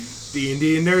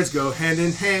D&D and nerds go hand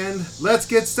in hand. Let's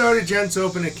get started, gents.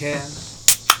 Open a can.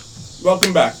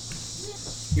 Welcome back.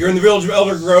 You're in the village of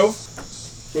Elder Grove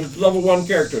with level 1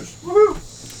 characters. Woohoo!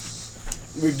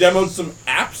 We've demoed some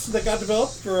apps that got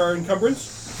developed for our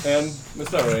encumbrance, and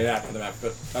it's not really an app for the map,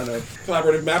 but on a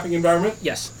collaborative mapping environment.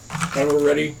 Yes. And we're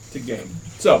ready to game.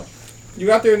 So, you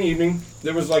got there in the evening.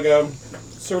 There was like a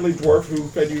surly dwarf who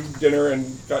fed you dinner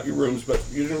and got you rooms, but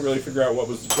you didn't really figure out what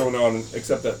was going on,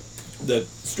 except that the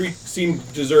street seemed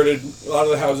deserted. A lot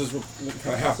of the houses were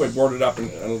kind of halfway boarded up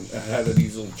and had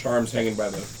these little charms hanging by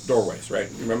the doorways, right?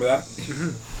 You remember that?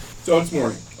 Mm-hmm. So it's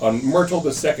morning. On Myrtle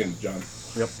the 2nd, John.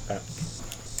 Yep.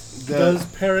 Does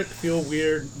Parrot feel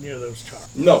weird near those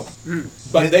charms? No.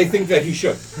 But they think that he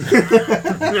should.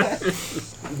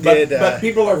 But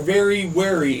people are very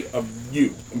wary of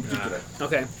you in particular.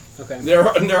 Okay.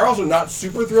 They're also not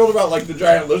super thrilled about like the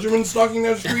giant lizardmen stalking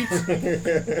their streets,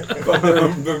 but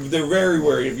they're very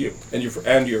wary of you and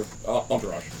your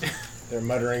entourage. They're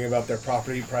muttering about their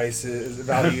property prices,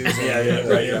 values, in the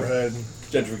right, neighborhood.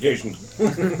 Gentrification.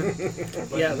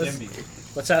 Yeah,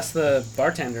 let's ask the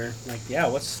bartender. Like, yeah,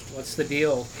 what's the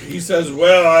deal? He says,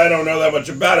 "Well, I don't know that much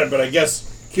about it, but I guess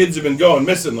kids have been going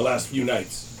missing the last few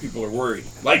nights. People are worried.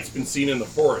 Light's been seen in the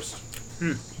forest.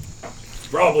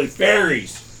 Probably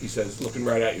fairies." He says, looking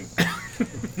right at you.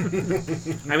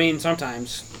 I mean,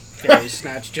 sometimes fairies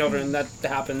snatch children. That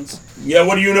happens. Yeah,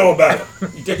 what do you know about it?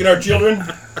 You taking our children?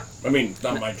 I mean,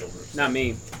 not my children. Not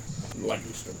me. Like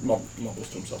he mumbles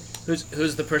to himself.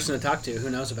 Who's the person to talk to?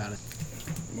 Who knows about it?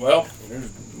 Well,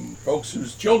 there's folks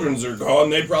whose children's are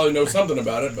gone. They probably know something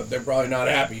about it, but they're probably not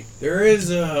happy. There is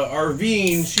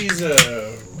Arvine. She's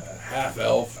a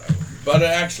half-elf, but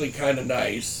actually kind of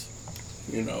nice.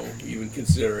 You know, even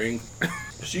considering.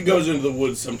 She goes into the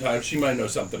woods sometimes. She might know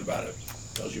something about it.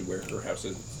 Tells you where her house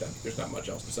is and stuff. There's not much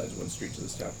else besides one street to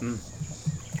this town.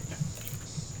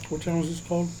 What town was this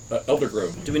called? Elder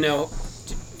Grove. Do you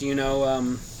know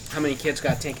how many kids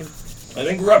got taken? I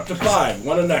think we're up to 5,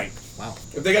 one a night. Wow.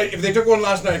 If they took one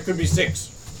last night, it could be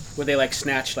 6. Were they like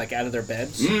snatched like out of their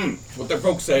beds? What their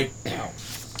folks say.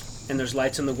 And there's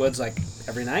lights in the woods like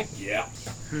every night? Yeah.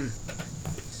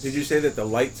 Did you say that the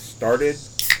light started,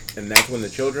 and that's when the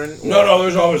children? No,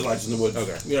 there's always lights in the woods.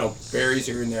 Okay. You know, fairies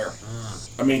here and there.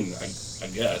 I mean, I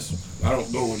guess. I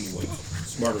don't go any woods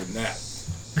smarter than that.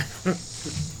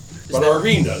 But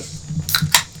Arvine does.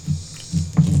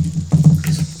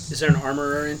 Is there an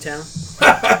armorer in town?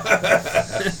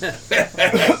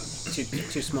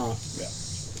 too small. Yeah.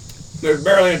 There's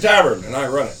barely a tavern, and I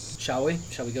run it. Shall we?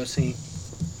 Shall we go see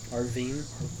Arvine?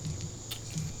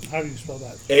 How do you spell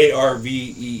that?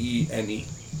 Arveene.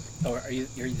 Oh,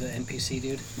 you're the NPC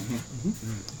dude?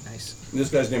 Nice. And this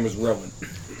guy's name is Rowan.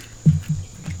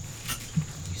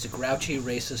 He's a grouchy,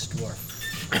 racist dwarf.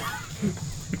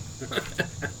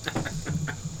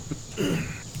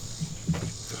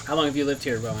 How long have you lived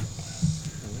here, Rowan?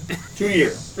 2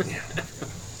 years.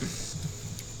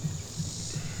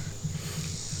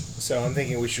 So I'm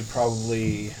thinking we should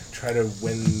probably try to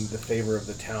win the favor of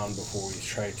the town before we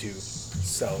try to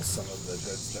sell some of the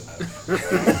goods that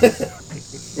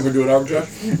I've... We're doing arbitrage?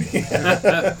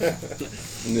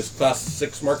 In this class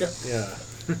 6 market? Yeah.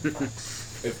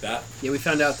 If that. Yeah, we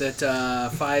found out that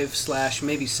 5/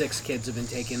 maybe 6 kids have been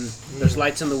taken. There's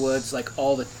lights in the woods like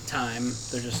all the time.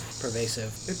 They're just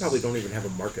pervasive. They probably don't even have a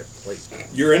marketplace.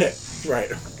 You're in it. Right.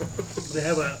 They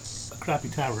have a crappy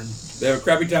tavern. They have a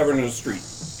crappy tavern in the street.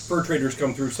 Fur traders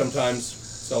come through sometimes,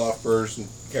 sell off furs, and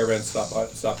caravans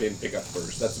stop in, pick up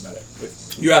furs. That's about it.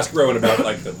 If you ask Rowan about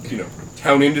like the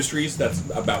town industries, that's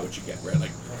about what you get, right?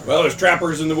 Like, well, there's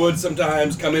trappers in the woods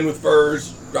sometimes, come in with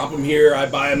furs, drop them here, I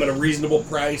buy them at a reasonable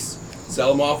price,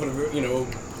 sell them off at a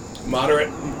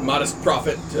modest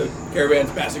profit to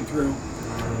caravans passing through.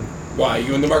 Why,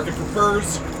 you in the market for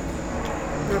furs?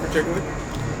 Not particularly.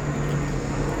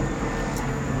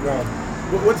 Well,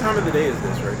 what time of the day is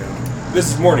this right now? This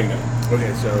is morning now.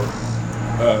 Okay, so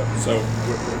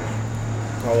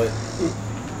call it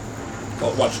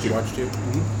Watch 2. Watch 2.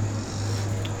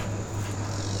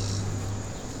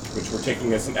 Which we're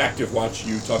taking as an active watch,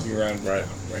 you talking around. Right.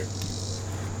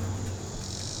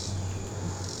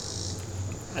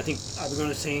 I think, are we going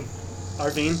to see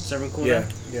Arvine? Is everyone cool Yeah, now?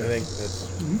 I think that's.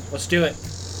 Let's do it.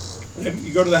 And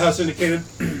you go to the house indicated,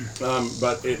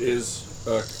 but it is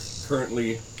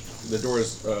currently, the door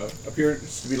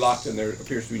appears to be locked and there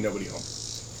appears to be nobody home.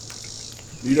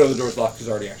 You know the door's locked because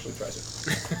Artie actually tries it.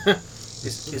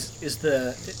 Is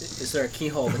there a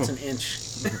keyhole that's an inch?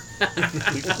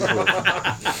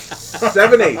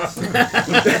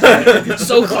 7/8.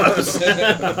 So close.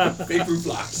 Big roof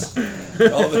locks.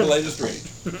 All of the latest range.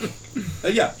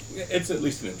 Yeah, It's at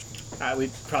least an inch.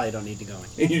 We probably don't need to go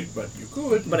in. But you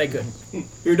could. But I could.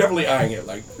 You're definitely eyeing it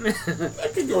like, I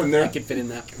could go in there. I could fit in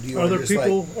that. Do you Are wanna there just,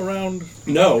 people around?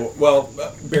 No, well,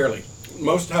 barely.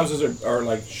 Most houses are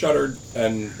like shuttered,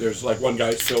 and there's like one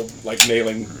guy still like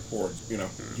nailing boards, you know.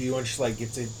 Do you want to just like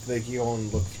get to the keyhole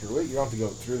and look through it? You don't have to go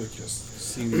through it. Just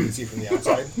see what you can see from the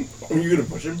outside. Are you gonna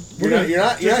push him? You're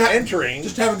not entering.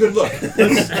 Just have a good look.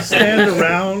 Stand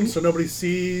around so nobody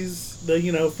sees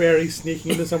the fairies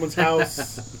sneaking into someone's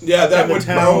house. Yeah, that in the would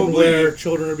town where probably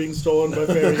children are being stolen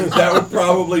by fairies. that would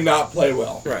probably not play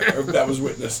well. Right. If that was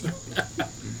witnessed.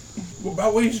 What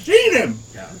about we've seen him?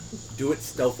 Do it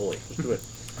stealthily. Just do it.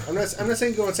 I'm not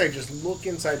saying go inside. Just look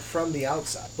inside from the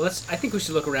outside. Well, I think we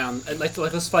should look around.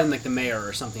 Let's find like the mayor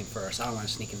or something first. I don't want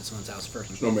to sneak into someone's house first.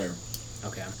 There's no mayor.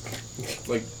 Okay.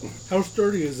 Like, How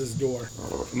sturdy is this door?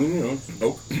 it's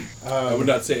oak. I would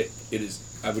not say it is.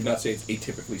 I would not say it's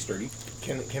atypically sturdy.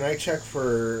 Can I check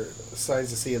for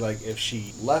size to see like if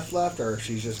she left or if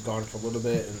she's just gone for a little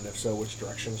bit, and if so, which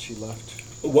direction she left?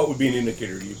 What would be an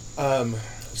indicator to you?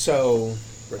 So.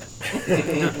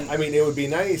 I mean, it would be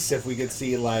nice if we could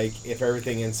see like if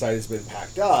everything inside has been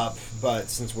packed up, but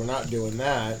since we're not doing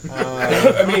that,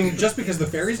 I mean, just because the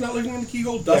fairy's not looking in the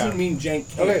keyhole doesn't Yeah. mean Jank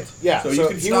can't. Okay, yeah, So, so you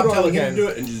can he stop would telling look him to in. do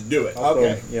it and just do it.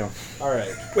 okay, Yeah. all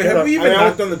right. Wait, have we even I know-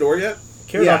 knocked on the door yet?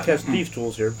 Carrock has thieves'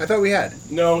 tools here. I thought we had.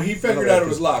 No, he figured out it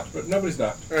was locked, but nobody's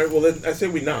knocked. All right, well, then I say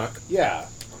we knock. Yeah.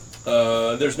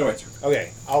 There's no answer.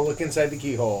 Okay, I'll look inside the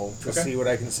keyhole to Okay. see what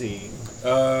I can see.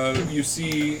 You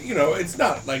see, it's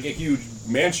not like a huge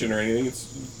mansion or anything. It's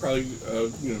probably,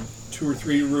 2 or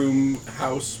 3 room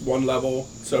house, 1 level.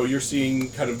 So you're seeing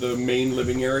kind of the main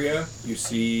living area. You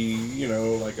see,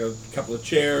 like a couple of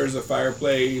chairs, a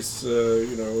fireplace,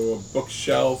 a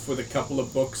bookshelf with a couple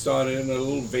of books on it, and a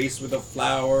little vase with a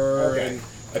flower, Okay. and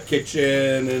a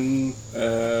kitchen, and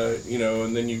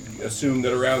and then you assume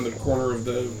that around the corner of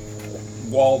the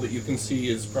wall that you can see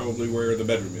is probably where the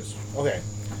bedroom is. Okay.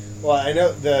 Well, I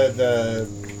know the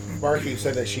barkeep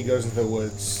said that she goes into the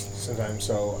woods sometimes,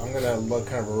 so I'm gonna look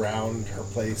kind of around her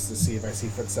place to see if I see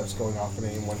footsteps going off in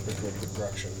any one particular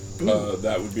direction.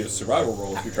 That would be a survival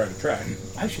roll if you're trying to track.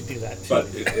 I should do that too.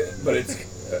 But it's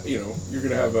you're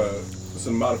gonna have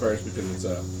some modifiers because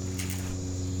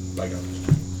it's like a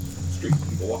street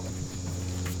people walk.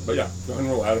 But yeah, go ahead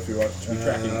and roll out if you want to be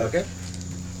tracking. Okay.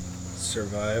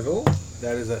 Survival.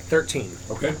 That is a 13.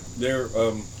 Okay. There.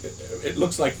 It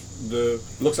looks like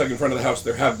in front of the house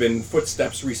there have been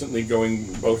footsteps recently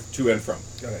going both to and from.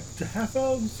 Okay. Do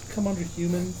half-elves come under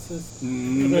humans?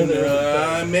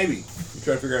 Maybe. You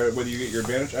try to figure out whether you get your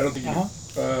advantage. I don't think you do.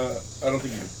 I don't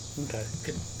think you do. Okay.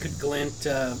 Could Glint?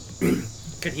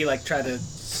 Could he like try to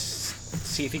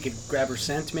see if he could grab her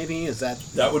scent? Maybe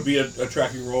That would be a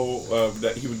tracking roll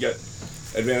that he would get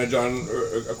advantage on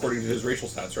according to his racial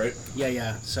stats, right?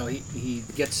 Yeah. So he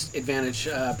gets advantage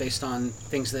based on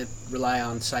things that rely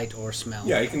on sight or smell.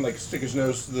 Yeah, he can like stick his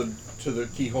nose to the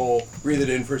keyhole, breathe it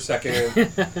in for a second.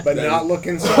 But not look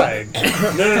inside.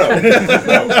 No.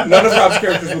 None of Rob's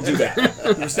characters will do that.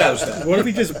 We've established that. What if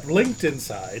he just blinked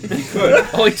inside? He could.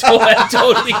 Oh, he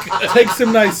totally could. Takes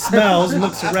some nice smells and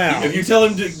looks around. If you tell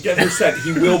him to get her scent,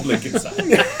 he will blink inside.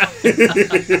 Is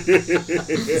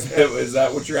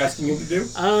that what you're asking him to do?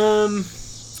 I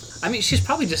mean, she's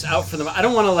probably just out for the. I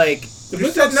don't want to like.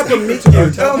 You're setting up a meet Are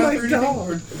cute. telepath Oh my or anything? god.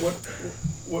 Or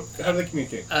what? How do they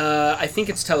communicate? I think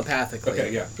it's telepathically.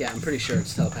 Okay, yeah. Yeah, I'm pretty sure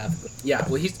it's telepathically. Yeah.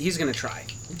 Well, he's gonna try.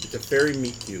 It's a fairy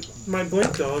meet cute. My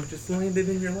blink dog just landed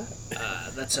in your lap.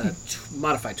 That's a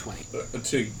modified 20.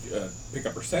 To pick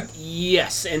up her scent?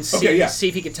 Yes, and see, Okay, yeah. see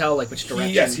if he could tell like which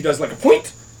direction. Yes, he does like a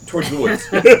point towards the woods.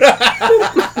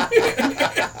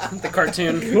 The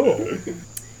cartoon. Cool.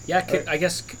 Yeah, I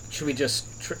guess should we just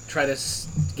try to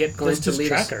get Glint Let's to just lead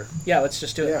track us? her. Yeah, let's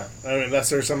just do it. Yeah. I mean, unless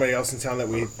there's somebody else in town that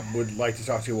we would like to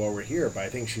talk to while we're here, but I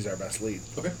think she's our best lead.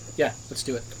 Okay. Yeah, let's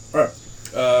do it. All right.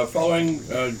 Following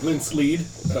Glint's lead,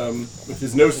 with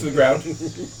his nose to the ground,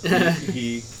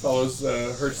 he follows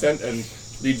her scent and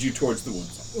leads you towards the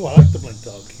woods. Oh, I like the blink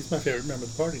dog. He's my favorite member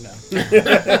of the party now.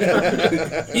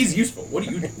 He's useful. What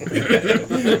do you do?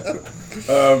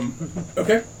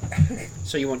 Okay.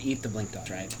 So you won't eat the blink dog,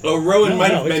 right? Rowan No,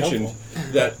 might no, have it's mentioned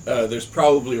that there's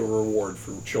probably a reward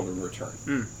for children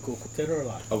return. Cool. Dead or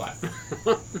alive? Alive.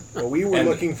 Well, we were And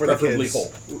looking for the preferably kids.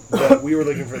 whole. But we were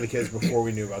looking for the kids before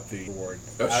we knew about the reward.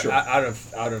 Sure. Out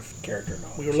of character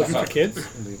knowledge. We were looking for kids.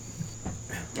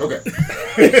 Okay.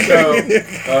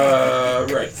 So,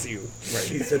 right. Right,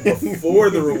 he said before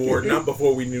the reward, not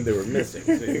before we knew they were missing.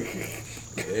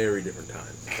 Very different times.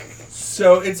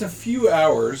 So it's a few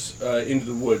hours into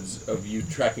the woods of you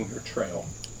tracking her trail.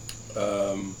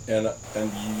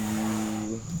 And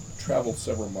you travel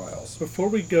several miles. Before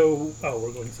we go,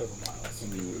 we're going several miles.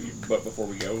 But before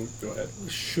we go ahead.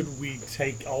 Should we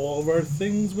take all of our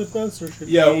things with us, or should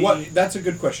Yeah, we? that's a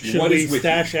good question. Should What we is with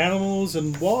stash animals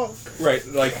and walk? you? Right,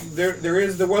 like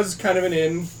there was kind of an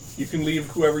inn. You can leave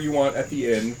whoever you want at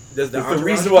the inn. Does the with the entourage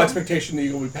reasonable come? expectation that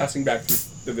you will be passing back through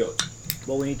the village.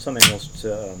 Well, we need some animals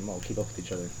to keep up with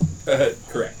each other.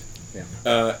 Correct. Yeah.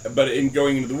 But in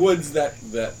going into the woods, that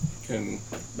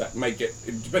might get,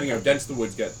 depending on how dense the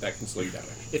woods get, that can slow you down.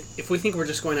 If we think we're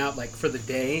just going out like for the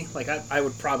day, like I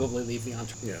would probably leave the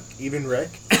entourage. Yeah. Even Rick?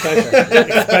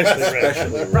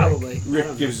 Especially Rick. Probably. I Rick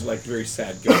don't gives like very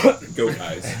sad goat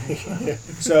eyes.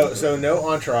 So no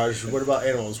entourage. What about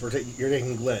animals? You're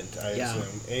taking Glint, I Yeah.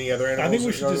 assume. Any other animals? I think we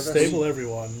that should go just with us? stable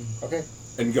everyone. Okay.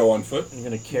 And go on foot. I'm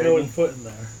gonna carry Go me and foot in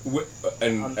there.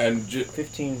 And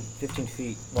 15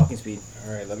 feet walking speed.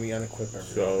 All right. Let me unequip everyone.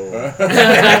 So so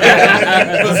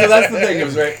that's the thing,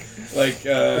 is right. Like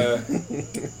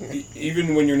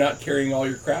even when you're not carrying all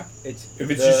your crap, It's if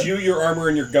it's just you, your armor,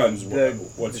 and your guns,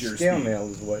 what's the your scale speed? mail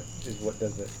is what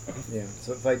does it. Yeah.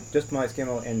 So if I just my scale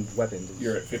mail and weapons,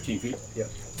 You're at 15 feet. yeah.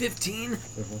 15? I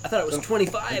thought it was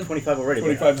 25. 25 already.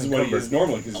 25 is what he Encumbered. is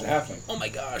normally because he's a halfling. Oh my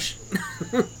gosh.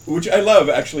 Which I love,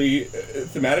 actually,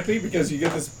 thematically, because you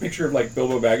get this picture of, like,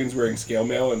 Bilbo Baggins wearing scale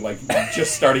mail and, like,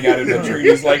 just starting out adventure, and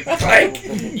he's like, clank,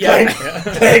 Yeah.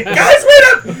 clank, guys, wait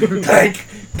up! Clank,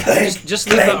 clank, Just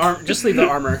leave the arm. Just leave the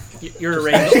armor. You're a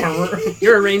ranged.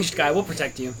 You're a ranged guy. We'll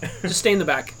protect you. Just stay in the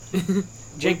back.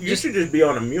 Jake, you should just be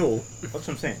on a mule. That's what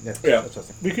I'm saying. Yeah. That's what I'm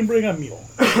saying. We can bring a mule.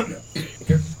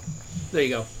 there you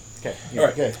go. Okay. All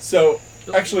right, Okay. so,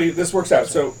 actually, this works out.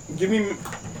 So, give me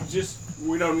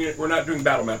we're not doing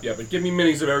battle map yet, but give me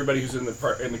minis of everybody who's in the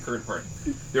current party.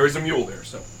 There is a mule there,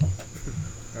 so.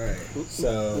 All right.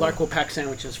 So Lark will pack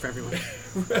sandwiches for everyone.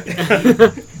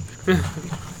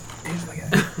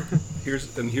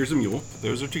 Here's a mule.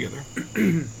 Those are together.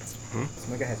 So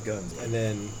my guy has guns. and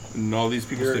then And all these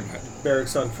people your stay behind.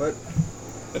 barracks on foot.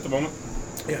 At the moment.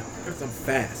 Yeah. Because I'm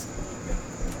fast.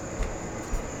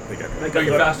 Are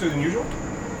you faster than usual?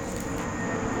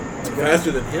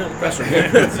 Faster than him. Faster than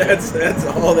him. That's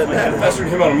all that matters. Faster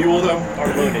than him on a mule, though.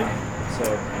 Are loaded. So.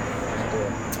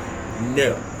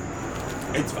 No.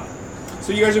 It's fine.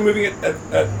 So you guys are moving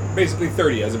at basically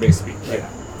 30 as a base speed, right? Yeah.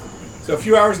 So a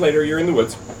few hours later, you're in the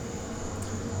woods.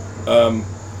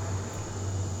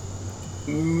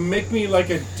 Make me like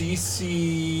a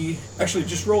DC... Actually,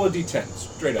 just roll a D10,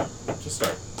 straight up, to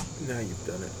start. Now you've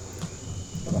done it.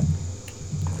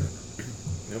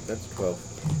 Nope, that's 12.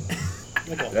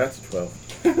 That's 12.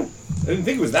 I didn't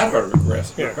think it was that hard of a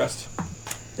request.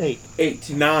 8. 8.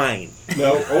 9.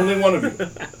 No, only one of you.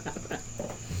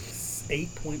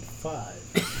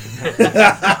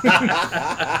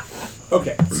 8.5.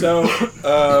 Okay, so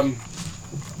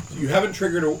you haven't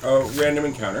triggered a random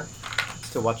encounter.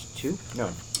 Still watch 2? No.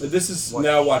 This is Watch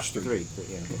now watch 3. 3.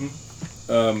 Yeah.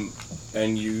 Okay.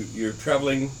 And you're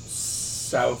traveling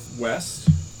southwest.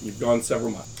 You've gone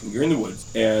several miles. You're in the woods,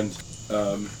 and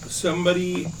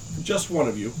somebody, just one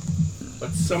of you,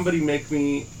 but somebody make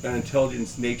me an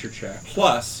intelligence nature check.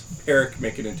 Plus, Eric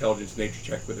make an intelligence nature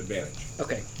check with advantage.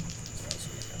 Okay.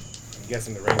 I'm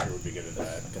guessing the ranger would be good at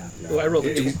that. Oh, I rolled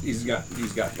a 2. He's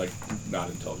got like not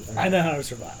intelligence. I know how to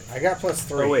survive. I got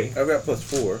 +3. Oh, wait. I've got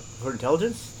 +4. For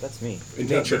intelligence? That's me.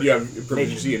 Nature. But you have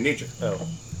proficiency in nature. Oh.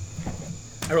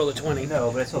 I rolled a 20.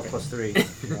 No, but I still have +3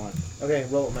 if you want. Okay,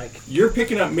 well, Mike. You're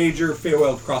picking up major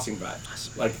Feywild Crossing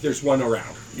vibes. Like there's one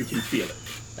around. You can feel it.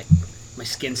 Like my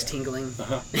skin's tingling.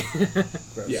 Gross.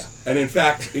 Yeah. And in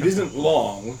fact, it isn't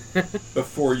long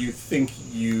before you think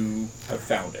you have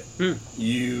found it.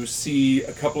 You see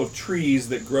a couple of trees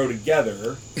that grow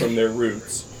together from their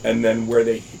roots, and then where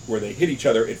they hit each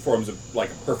other, it forms a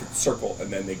perfect circle,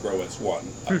 and then they grow as one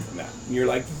up from that. And you're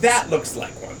like, that looks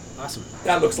like one. Awesome.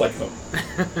 That looks like home.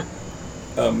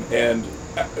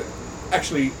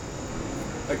 Actually,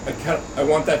 I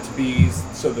want that to be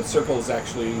so the circle is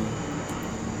actually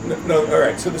no. All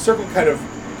right, so the circle kind of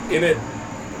in it.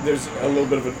 There's a little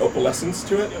bit of an opalescence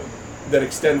to it that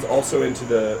extends also into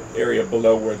the area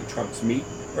below where the trunks meet.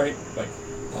 Right, like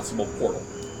possible portal.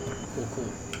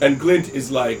 Cool. And Glint is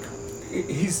like,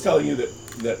 he's telling you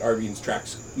that Arvine's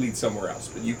tracks lead somewhere else,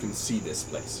 but you can see this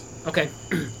place. Okay.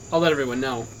 I'll let everyone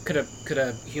know. Could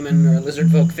a human or a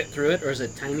lizard folk fit through it, or is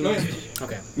it tiny? Oh, yeah.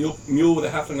 Okay. Mule with a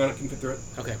halfling on it can fit through it.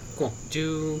 Okay. Cool.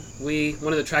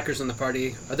 One of the trackers in the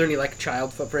party, are there any like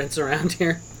child footprints around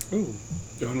here? Ooh.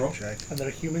 Go ahead and roll. Check. And they're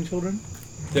human children,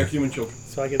 They're human children.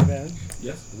 so I get advantage.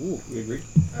 Yes. Ooh, we agree.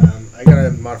 I got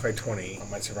a modified 20 on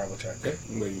my survival check. Okay.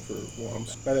 I'm waiting for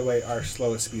Wams. By the way, our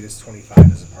slowest speed is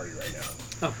 25 as a party right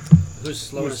now. Oh, who's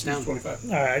slowing us down? 25.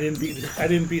 All right, I didn't beat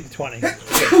the 20.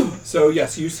 So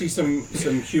yes, you see some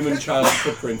human child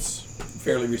footprints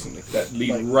fairly recently that lead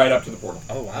Like- right up to the portal.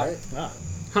 Oh wow. Right? Ah,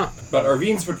 Huh. But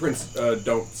Arvine's footprints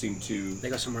don't seem to. They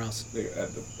go somewhere else.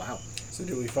 Wow. So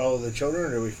do we follow the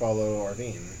children or do we follow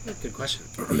Arvine? Good question.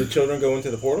 The children go into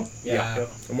the portal? Yeah.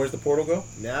 And where's the portal go?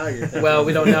 Now you're thinking. Well,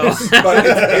 we don't know. But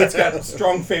it's got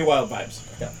strong Feywild vibes.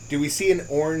 Do we see an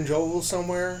orange oval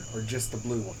somewhere or just the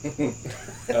blue one?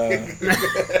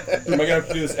 Am I gonna have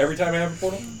to do this every time I have a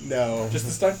portal? No. Just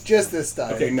this time? Just this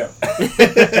time. Okay, no.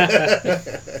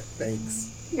 Thanks.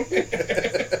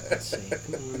 Let's see.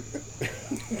 Come on.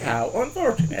 How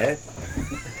unfortunate.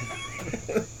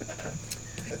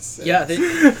 That's, Yeah,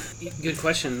 good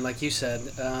question. Like you said,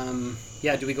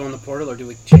 yeah. Do we go in the portal or do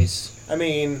we chase I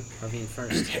mean, Arvine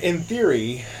first? in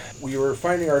theory, we were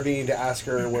finding Arvine to ask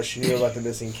her what she knew about the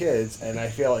missing kids, and I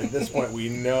feel like at this point we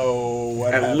know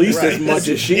what At happened. least as Right. much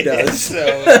as she does.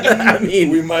 So I mean,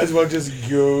 we might as well just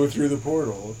go through the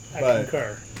portal. I But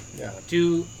concur. yeah,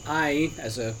 Do I,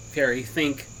 as a fairy,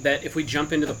 think that if we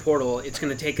jump into the portal, it's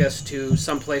going to take us to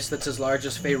some place that's as large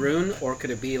as Faerun, or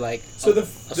could it be like So a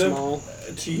small?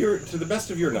 to the best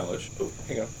of your knowledge,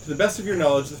 hang on. To the best of your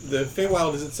knowledge, the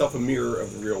Feywild is itself a mirror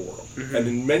of the real world, and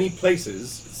in many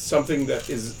places, something that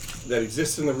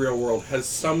exists in the real world has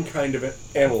some kind of an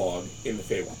analog in the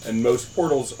Feywild, and most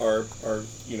portals are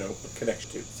connected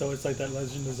to, So it's like that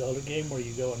Legend of Zelda game where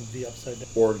you go into the upside down.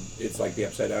 or it's like the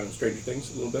Upside Down in Stranger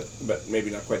Things a little bit, but maybe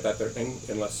not quite that thing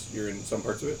unless you're in some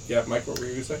parts of it. Yeah, Mike, what were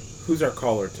you gonna say? who's our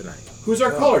caller tonight? Who's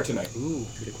our caller tonight? Ooh,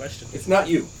 good question. It's not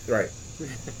you. Right.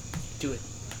 Do it.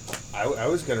 I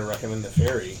was going to recommend the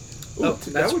fairy. Oh,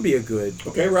 That that's. would be a good.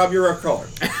 Okay, Rob, you're our caller.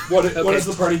 What Okay. does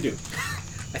the party do?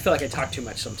 I feel like I talk too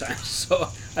much sometimes, so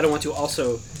I don't want to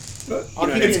also. I'll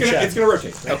keep you in check. It's gonna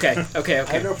rotate. Okay, okay, I have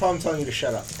okay. no problem telling you to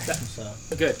shut up. So.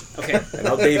 Good. Okay. And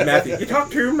I'll Dave Matthews. You talk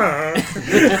too much.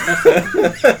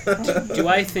 Do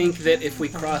I think that if we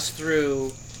cross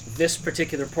through this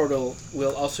particular portal,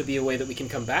 will also be a way that we can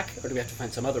come back, or do we have to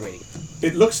find some other way?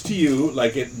 It looks to you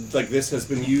like this has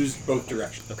been used both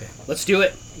directions. Okay, let's do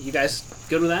it. You guys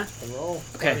good with that? And roll.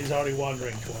 Okay. He's already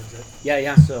wandering towards it. Yeah,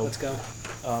 yeah. So- Let's go.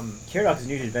 Caradoc is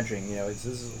new to adventuring. You know, this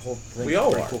is a whole thing. We all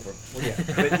pretty are. Cool for him. Well,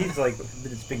 yeah, but he's like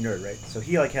this big nerd, right? So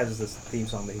he like has this theme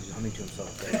song that he's just humming to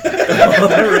himself. Right?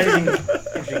 Never anything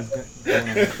interesting going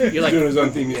on. You're He's like doing his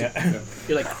own theme music.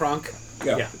 you're like Kronk.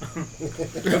 Yeah.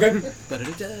 Okay.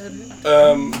 Da-da-da-da.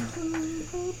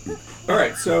 All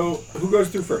right. So who goes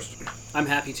through first? I'm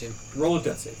happy to. Roll a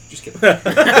death save. Just kidding.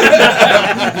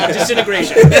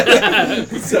 Disintegration.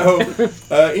 So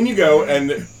in you go,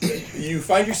 and you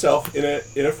find yourself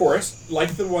in a forest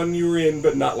like the one you were in,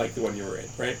 but not like the one you were in.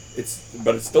 Right? It's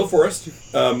still forest.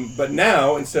 But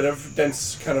now instead of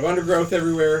dense kind of undergrowth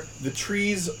everywhere, the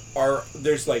trees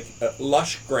there's like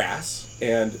lush grass,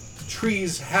 and the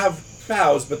trees have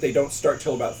boughs, but they don't start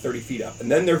till about 30 feet up, and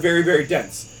then they're very, very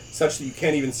dense, such that you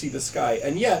can't even see the sky,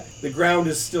 and yet the ground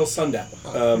is still sundown.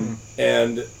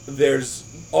 And there's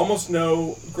almost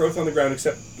no growth on the ground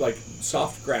except like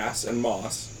soft grass and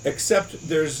moss, except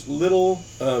there's little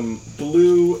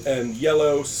blue and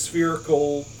yellow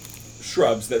spherical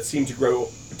shrubs that seem to grow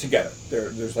together.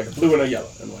 There's like a blue and a yellow,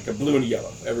 and like a blue and a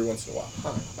yellow every once in a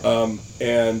while.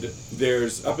 And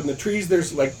there's up in the trees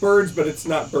there's like birds, but it's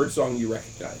not birdsong you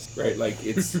recognize, right? Like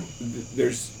it's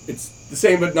it's the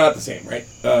same but not the same, right?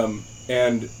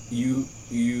 And you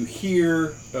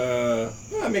hear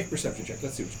make a perception check.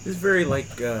 Let's see what This is very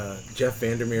like Jeff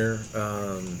Vandermeer,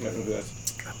 the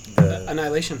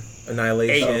Annihilation.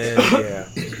 Annihilation. Yeah.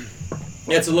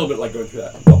 Yeah, it's a little bit like going through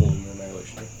that bubble in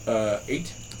Annihilation.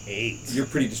 8. 8. You're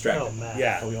pretty distracted. Oh man.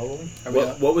 Yeah. Are we all rolling?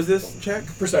 What was this check?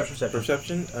 Perception.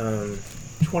 Perception.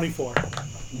 24.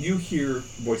 You hear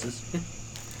voices.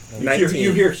 19.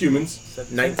 You hear humans.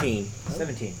 19.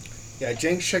 17. Yeah,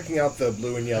 Jank's checking out the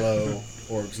blue and yellow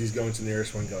orbs. He's going to the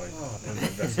nearest one going, and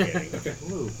investigating. Okay.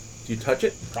 Ooh. Do you touch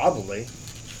it? Probably.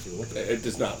 It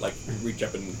does not like reach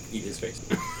up and eat his face.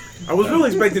 I was really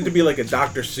expecting it to be like a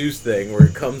Dr. Seuss thing where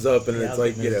it comes up and Yeah, it's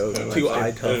like, And two like- eye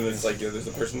and touches. it's like there's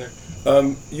a person there.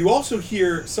 You also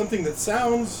hear something that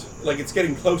sounds like it's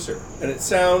getting closer, and it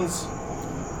sounds.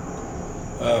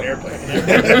 An airplane.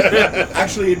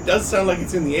 Actually, it does sound like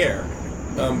it's in the air,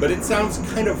 but it sounds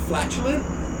kind of flatulent.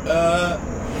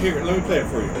 Here, let me play it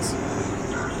for you.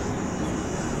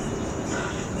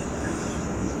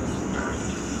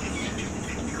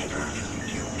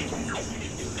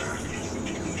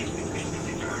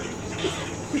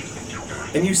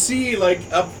 And you see, like,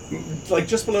 up, like,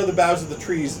 just below the boughs of the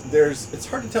trees, it's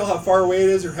hard to tell how far away it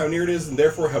is or how near it is, and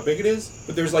therefore how big it is,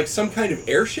 but there's, like, some kind of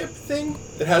airship thing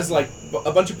that has, like,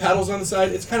 a bunch of paddles on the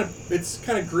side. It's kind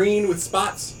of green with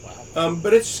spots,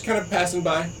 but it's just kind of passing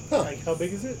by. Like, how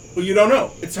big is it? Well, you don't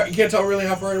know. You can't tell really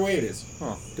how far away it is.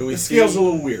 Do we The see? scale's a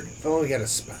little weird. If only we had a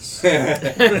space.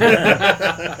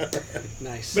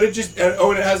 Nice. But it just,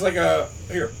 and it has, like,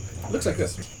 it looks like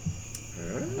this.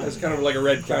 It's kind of like a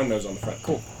red clown nose on the front.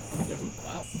 Cool. Yep.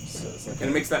 Wow. And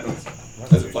it makes that noise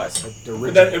as it flies.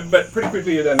 But pretty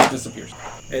quickly then it disappears.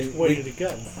 And Where did it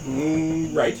go?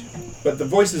 Right. But the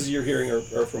voices you're hearing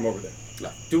are from over there.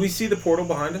 do we see the portal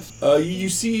behind us? You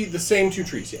see the same two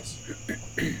trees, yes.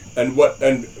 But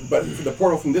the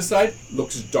portal from this side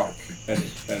looks dark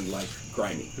and like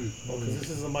grimy. Well, because this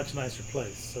is a much nicer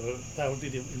place, so that would be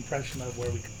the impression of where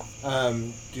we. Are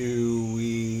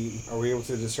we able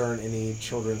to discern any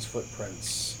children's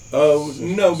footprints? Oh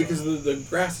no, because the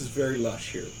grass is very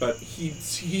lush here. But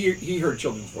he heard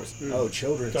children's voices. Oh,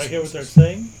 children's. Do I hear what they're voices.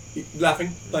 saying?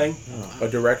 Laughing, playing, A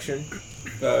direction?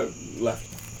 left.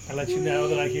 I let you know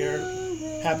that I hear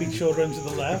happy children to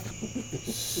the left.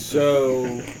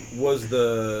 So, was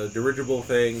the dirigible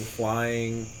thing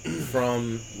flying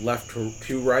from left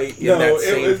to right in No, that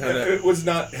same kind it of? was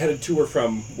not headed to or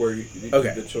from where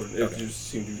Okay. the children. It Okay. just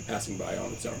seemed to be passing by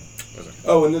on its own.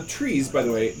 Oh, and the trees, by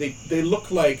the way, they look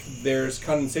like there's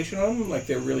condensation on them, like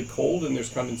they're really cold and there's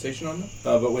condensation on them.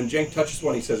 But when Jenk touches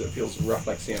one, he says it feels rough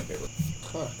like sandpaper.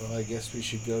 Huh. Well, I guess we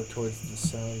should go towards the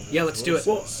sound. of Yeah, let's do it.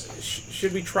 Well,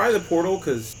 should we try the portal?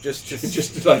 Because just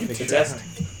like to test.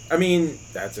 I mean,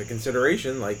 that's a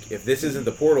consideration. Like, if this isn't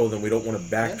the portal, then we don't want to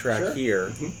backtrack sure.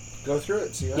 here. Go through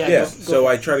it. See. Yeah. Yeah. go So for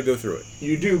I try to go through it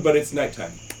You do, but it's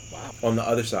nighttime. on the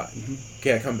other side.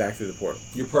 Okay, I come back through the portal.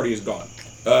 Your party is gone.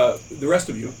 The rest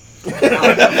of you,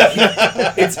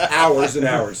 it's hours and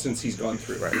hours since he's gone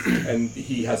through, Right. and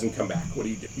he hasn't come back. What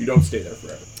do? You don't stay there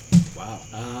forever. Wow.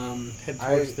 Head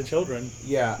towards the children.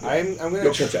 Yeah, I'm gonna.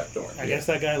 You'll catch up. Don't worry. I guess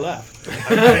that guy left.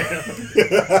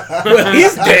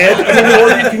 He's dead.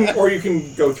 I mean, or you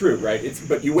can go through, right?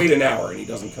 But you wait an hour and he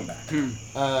doesn't come back.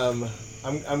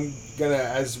 I'm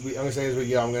gonna say as we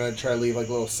go, I'm gonna try to leave like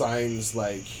little signs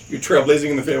like. You're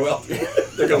trailblazing in the Feywild.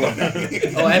 They're gonna love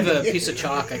that. Oh, I have a piece of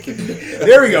chalk I can.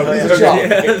 There we go. Piece of chalk.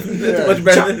 That's much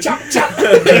better than Chop, chop,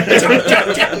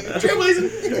 trailblazing.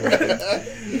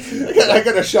 I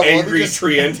got a shovel. Angry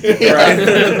treant.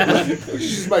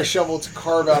 Use my shovel to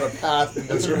carve out a path in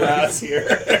this grass here.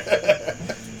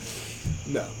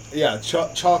 No. Yeah,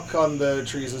 chalk on the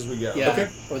trees as we go. Yeah. Okay.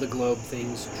 Or the globe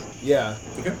things. Yeah.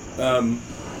 Okay.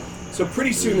 So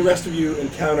pretty soon the rest of you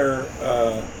encounter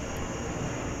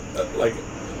like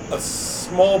a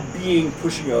small being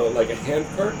pushing a hand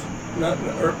cart,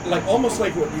 or like almost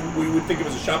like what we would think of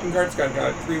as a shopping cart. It's got kind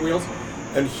of 3 wheels,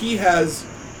 and he has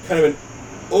kind of an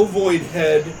ovoid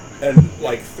head and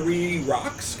like 3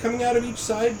 rocks coming out of each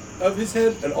side of his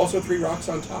head, and also 3 rocks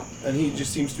on top. And he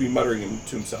just seems to be muttering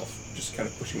to himself, just kind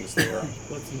of pushing this thing around.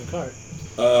 What's in the cart?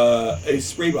 A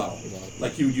spray bottle,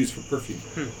 like you would use for perfume.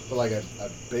 But like a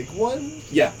big one?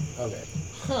 Yeah. Okay.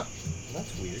 Huh.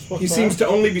 That's weird. He seems to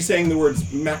only be saying the words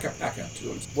 "Macca Packa"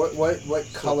 to him.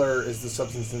 What color is the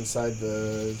substance inside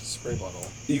the spray bottle?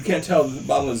 You can't tell. The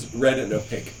bottle is red and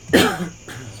opaque.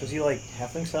 So is he like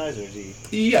halfling size or is he?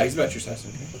 Yeah, he's about your size.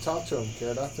 We'll talk to him,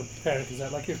 Gyarados. Eric, is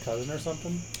that like your cousin or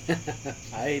something?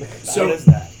 So, What is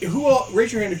that? who all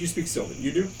raise your hand if you speak Sylvan?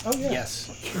 You do? Oh yeah. Yes.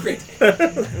 Great.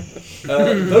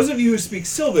 Those of you who speak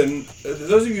Sylvan,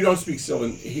 those of you who don't speak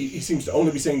Sylvan, he seems to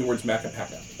only be saying the words "Macca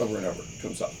Packa" over and over to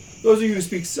himself. Those of you who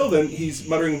speak Sylvan, he's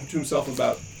muttering to himself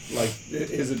about like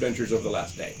his adventures over the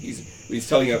last day. He's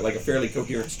telling like a fairly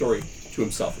coherent story to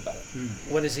himself about it.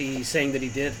 What is he saying that he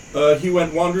did? He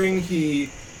went wandering.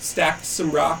 He stacked some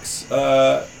rocks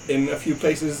in a few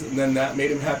places, and then that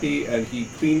made him happy. And he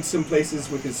cleaned some places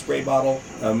with his spray bottle,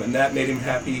 and that made him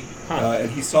happy. And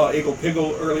he saw Eagle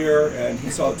Piggle earlier, and he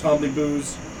saw Tombly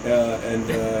Boos,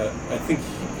 and I think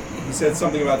he said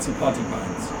something about some Ponty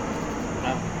Pines.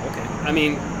 Okay. I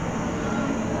mean,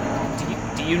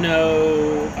 do you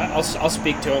know? I'll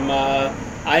speak to him.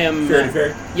 I am.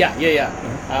 Fairy. Yeah.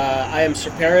 I am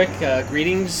Sir Peric.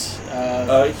 Greetings.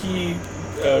 He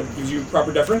gives you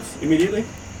proper deference immediately.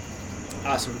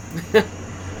 Awesome.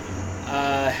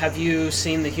 Have you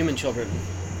seen the human children?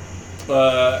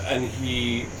 And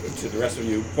he, to the rest of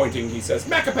you, pointing, he says,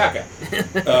 "Macca Packa."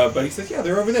 But he says, "Yeah,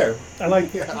 they're over there." I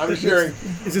like. Yeah, I'm hearing.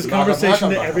 Is this conversation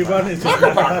to everyone? Is just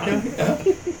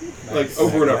Maka? Like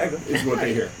over and over is what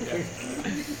they hear. Yeah.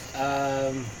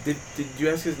 Did you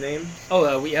ask his name?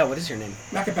 Yeah. What is your name?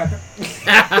 Macapaka.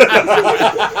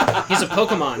 He's a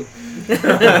Pokemon.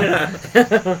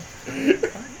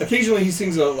 Occasionally he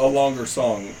sings a longer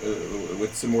song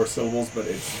with some more syllables, but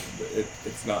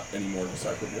it's not any more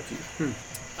decipherable to you.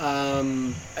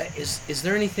 Is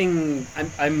there anything?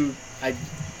 I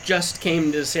just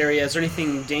came to this area. Is there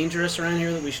anything dangerous around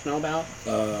here that we should know about?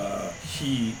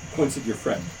 He points at your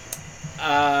friend.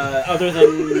 Other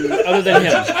than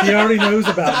him. He already knows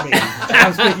about me.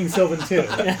 I'm speaking Sylvan too.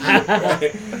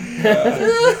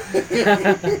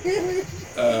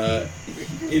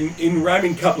 In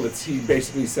rhyming couplets, he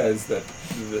basically says that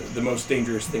the most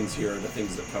dangerous things here are the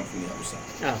things that come from the other side.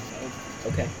 Oh,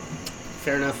 okay.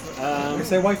 Fair enough. I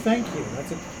say, why, thank you.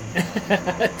 That's a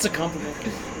It's a compliment.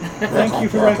 thank you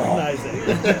for recognizing.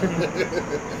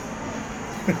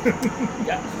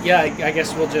 Yeah. I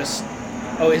guess we'll just.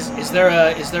 Oh, is there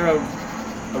a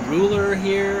ruler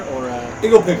here or a?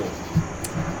 Iggle-piggle.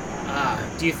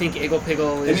 Do you think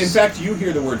Iggle-piggle is? And in fact, you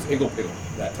hear the words Iggle-piggle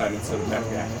that time instead of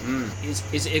Macapaka. Is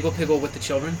Iggle-piggle with the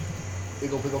children?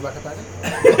 Iggle-piggle Macapaka?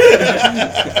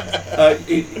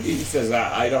 He says,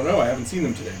 I don't know. I haven't seen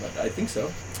them today, but I think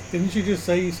so. Didn't you just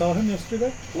say you saw him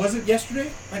yesterday? Was it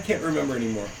yesterday? I can't remember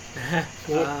anymore.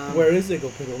 Where is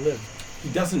Iggle-piggle live? He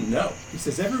doesn't know. He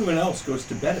says everyone else goes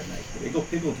to bed at night, but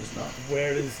Iggle-piggle does not.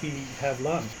 Where does he have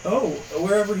lunch? Oh,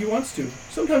 wherever he wants to.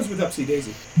 Sometimes with Upsy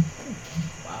Daisy.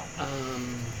 Wow.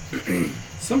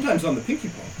 Sometimes on the Pinky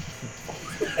Paw.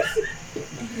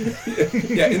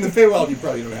 Yeah, in the Feywild you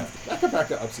probably don't have to.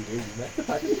 Macapaka Upsy Daisy.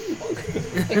 Macapaka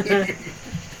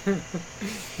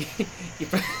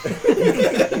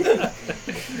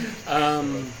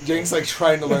Jake's like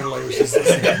trying to learn languages.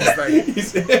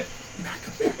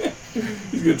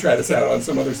 He's gonna try this out on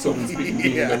some other Sylvan speaking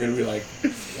being, and they're gonna be like,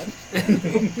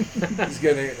 He's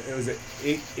gonna, was it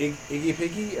Iggy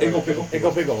Piggy? Iggle-piggle.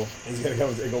 Iggle-piggle. He's gonna come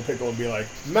with Iggle-piggle and be like,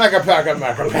 Macapaka,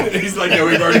 Macapaka. he's like, no,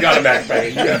 we've already got a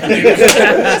Macapaka. You have to do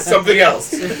something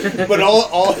else. But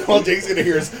all Jake's gonna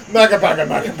hear is Macapaka,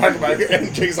 Macapaka, Macapaka,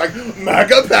 and Jake's like,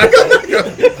 Macapaka,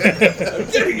 Macapaka. I'm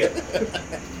getting it.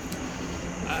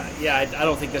 Yeah, I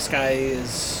don't think this guy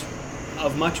is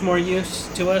of much more use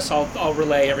to us. I'll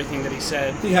relay everything that he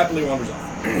said. He happily wanders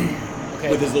off Okay.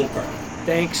 with his little cart.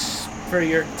 Thanks for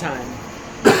your time.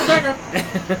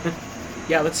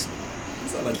 Yeah, let's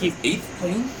Is that like Keep- the 8th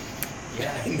plane?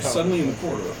 Yeah, I know. Suddenly in the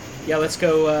corridor. let's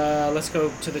go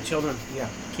to the children. Yeah.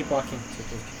 Keep walking.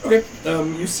 Okay.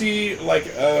 You see like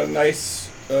a nice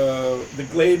the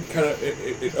glade kind of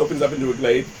it opens up into a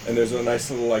glade, and there's a nice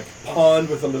little like pond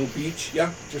with a little beach.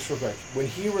 Yeah. Just real quick, when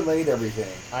he relayed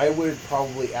everything, I would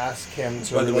probably ask him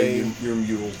to By the way, relay. your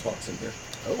mule talks in here.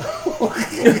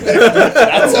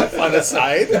 That's a fun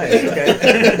aside.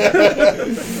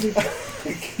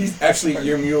 He's actually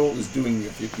your mule is doing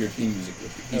your theme music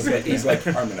with you. He's like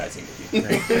harmonizing with you.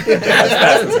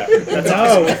 That's what's happening.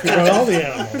 No, we forgot all the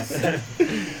animals.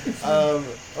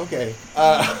 Okay.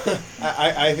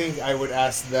 I think I would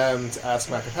ask them to ask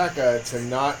Macapaka to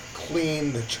not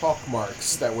clean the chalk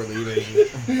marks that we're leaving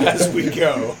as we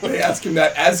go. They ask him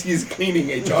that as he's cleaning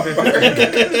a chalk mark.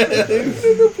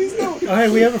 Please no. Oh, hey,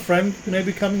 we have a friend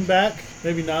maybe coming back,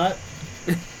 maybe not.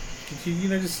 Did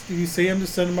you see him?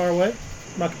 Just send him our way,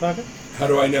 Macapaka. How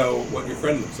do I know what your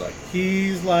friend looks like?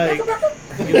 He's like,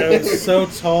 so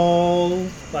tall,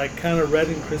 like kind of red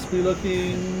and crispy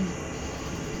looking.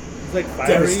 He's like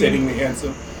fiery. Devastatingly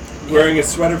handsome. Wearing a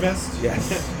sweater vest? Yes.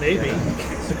 Maybe.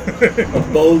 A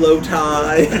bolo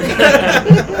tie.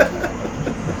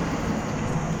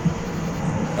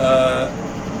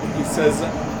 He says,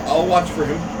 I'll watch for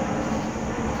him.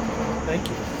 Thank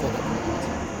you.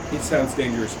 He sounds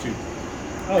dangerous too.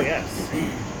 Oh yes.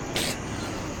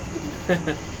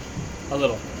 A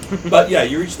little. But yeah,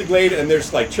 you reach the glade and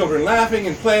there's like children laughing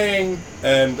and playing,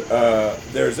 and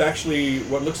there's actually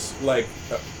what looks like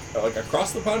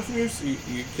across the pond from you, so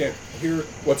you can't hear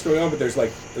what's going on, but there's a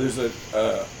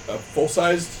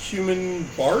full-sized human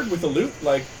bard with a lute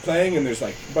like playing, and there's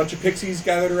like a bunch of pixies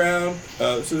gathered around.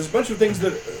 So there's a bunch of things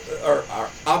that are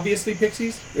obviously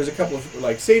pixies. There's a couple of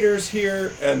like satyrs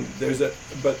here, and there's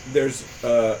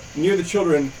near the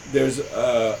children there's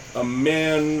a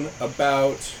man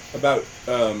about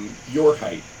your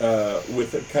height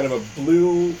with a kind of a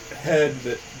blue head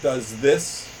that does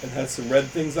this and has some red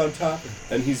things on top,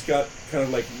 and he's got kind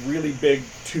of like really big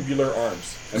tubular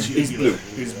arms. And he's blue.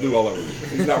 He's blue all over.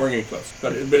 He's not wearing any clothes,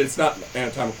 but it's not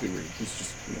anatomically weird. He's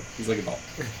just he's like a doll.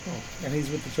 And he's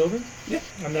with the children? Yeah.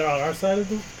 And they're on our side of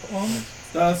the pond?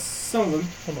 Some of them.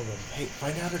 Some of them. Hey,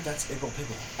 find out if that's Iggle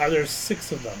Piggle. Are there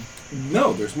 6 of them?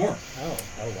 No, there's more. Oh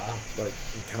wow. Like,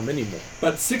 how many more?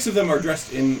 But 6 of them are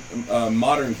dressed in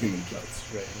modern human clothes.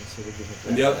 Right. So they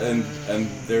give it And, and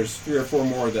there's 3 or 4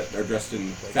 more that are dressed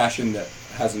in fashion that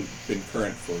hasn't been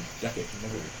current for decades.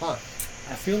 Huh.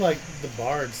 I feel like the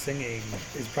bard singing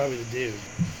is probably the dude.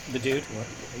 The dude.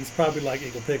 He's probably like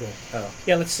Iggle Piggle. Oh.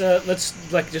 Yeah, let's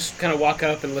like just kind of walk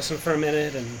up and listen for a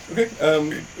minute and. Okay.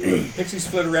 Pixies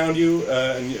flit around you,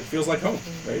 and it feels like home,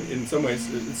 right? In some ways,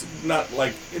 it's not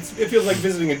like it feels like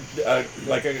visiting a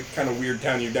kind of weird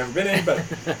town you've never been in,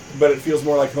 but it feels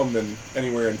more like home than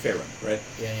anywhere in Faerun, right?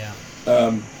 Yeah.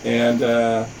 And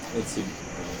let's see.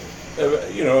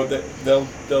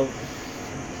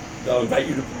 They'll invite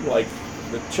you to like.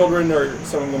 The children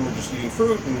some of them are just eating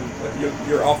fruit, and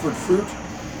you're offered fruit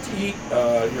to eat.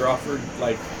 You're offered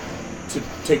to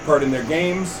take part in their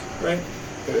games, right?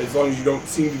 As long as you don't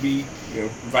seem to be,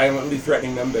 violently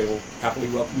threatening them, they will happily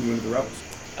welcome you into the rebels.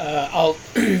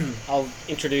 I'll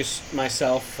introduce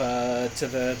myself to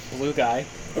the blue guy.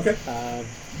 Okay.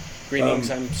 Greetings,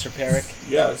 I'm Sir Peric.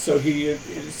 Yeah, so he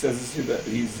says that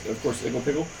he's, of course, Iggle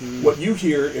Piggle. What you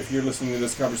hear, if you're listening to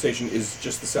this conversation, is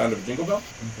just the sound of a jingle bell,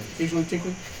 occasionally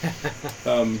tinkling.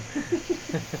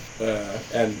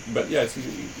 But yes,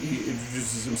 he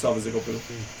introduces himself as Iggle Piggle.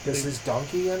 Does his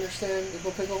donkey understand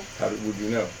Iggle Piggle? How would you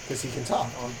know? Because he can talk.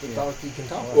 The donkey can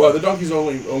talk. Well, the donkey's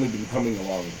only been coming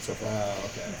along so far.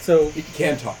 Okay. So It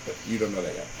can talk, but you don't know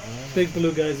that yet. big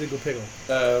blue guy's Iggle Piggle.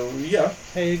 Yeah,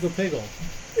 Hey Iggle Piggle.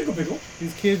 Iggle Piggle.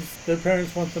 These kids, their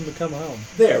parents want them to come home.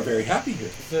 They are very happy here.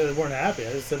 They said they weren't happy.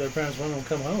 I just said their parents want them to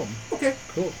come home. Okay.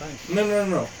 Cool, thanks.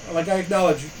 No. Like, I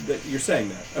acknowledge that you're saying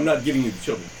that. I'm not giving you the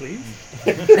children. Please?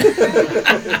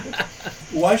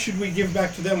 Why should we give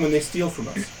back to them when they steal from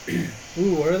us?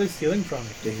 Ooh, where are they stealing from?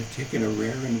 They have taken a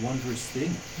rare and wondrous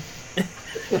thing.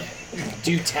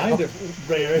 Do tell. Kind of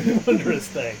rare and wondrous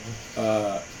thing.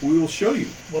 We will show you.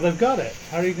 Well, they've got it.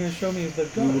 How are you going to show me if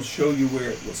they've got We will it? show you where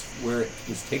it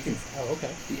was taken from. Oh,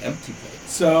 okay. The empty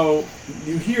place. So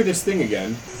you hear this thing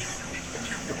again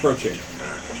approaching.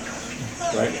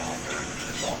 Right?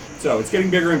 So it's getting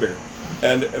bigger and bigger.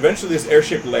 And eventually this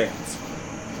airship lands.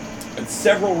 And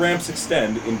several ramps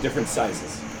extend in different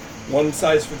sizes. One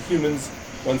size for the humans,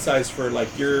 one size for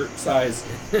like your size,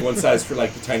 one size for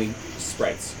like the tiny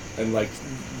sprites. And like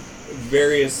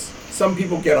various, some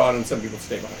people get on and some people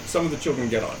stay behind. Some of the children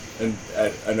get on and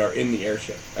are in the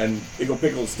airship. And Iggle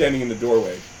Piggle is standing in the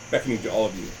doorway, beckoning to all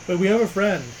of you. But we have a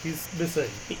friend. He's missing.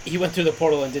 He went through the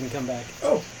portal and didn't come back.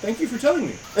 Oh, thank you for telling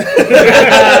me.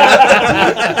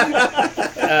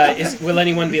 Will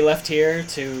anyone be left here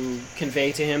to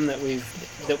convey to him that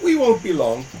We won't be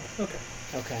long. Okay.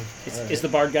 Okay. Is the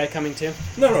bard guy coming too?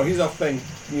 No, he's off playing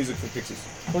music for Pixies.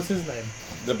 What's his name?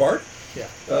 The Bard? Yeah.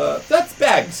 That's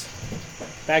Bags.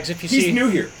 Bags, if you He's see new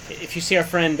here. if you see our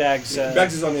friend Bags.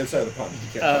 Bags is on the other side of the pond. You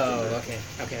can't touch him there.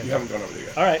 Okay. You haven't gone over there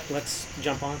yet. All right, let's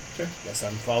jump on. Guess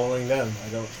I'm following them. I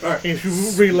don't. All right. If you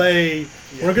relay,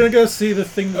 we're going to go see the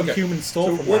thing the Okay. humans stole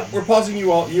So from we're them. pausing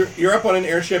you all. You're up on an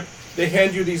airship. They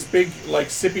hand you these big, like,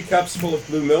 sippy cups full of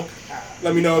blue milk.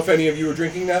 Let me know if any of you are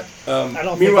drinking that. don't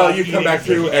think Meanwhile, I'm you come eating back or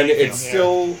through, drinking and it's anything,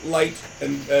 yeah. still light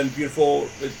and beautiful.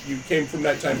 You came from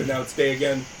nighttime, but now it's day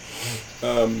again.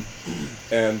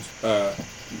 And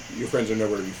your friends are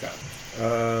nowhere to be found.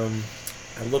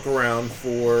 I look around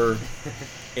for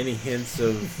any hints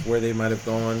of where they might have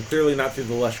gone. Clearly not through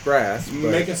the lush grass.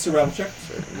 But Make a surround check.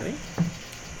 certainly.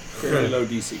 Fairly low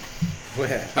DC.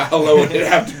 Well, How low would it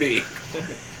have to be?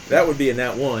 that would be a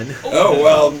nat 1. Oh,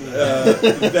 well,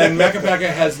 then Macapaka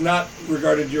has not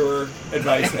regarded your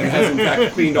advice and has, in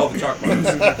fact, cleaned all the chalk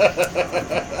marks.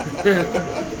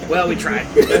 Well, we tried.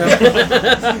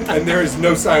 And there is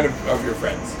no sign of your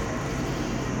friends.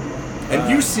 And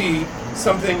you see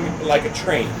something like a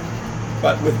train,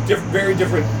 but with very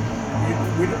different...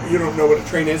 You don't know what a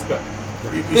train is, but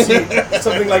you see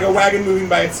something like a wagon moving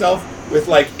by itself with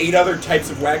like 8 other types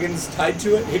of wagons tied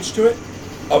to it, hitched to it,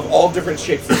 of all different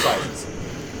shapes and sizes.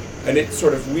 And it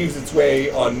sort of weaves its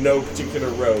way on no particular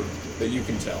road that you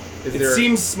can tell. Is It there-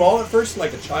 seems small at first,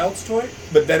 like a child's toy,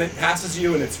 but then it passes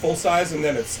you and it's full size, and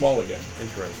then it's small again.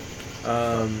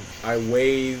 Interesting. I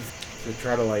wave to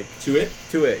try to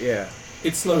To it, yeah.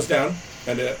 it slows down,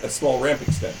 and a small ramp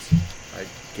extends. I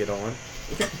get on.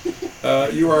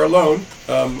 You are alone,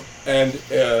 and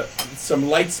some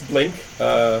lights blink,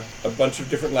 a bunch of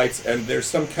different lights, and there's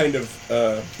some kind of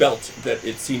belt that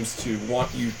it seems to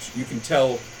want you to, you can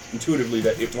tell intuitively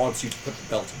that it wants you to put the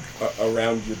belt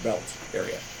around your belt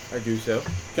area. I do so.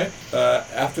 Okay.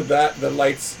 After that, the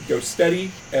lights go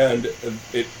steady, and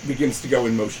it begins to go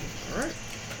in motion. All right.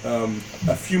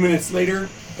 A few minutes later,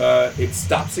 it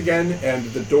stops again, and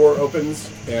the door opens,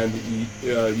 and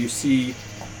you see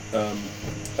a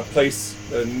place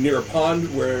near a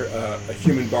pond where a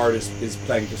human bard is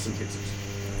playing to some pixies.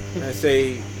 And I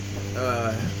say,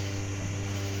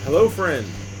 hello, friend.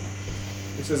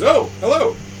 He says, "Oh,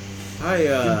 hello. Hi,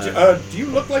 Do you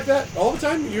look like that all the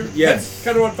time? Your Yes. head's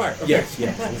kind of on fire." Okay.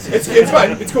 yes. It's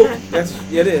fine. It's cool.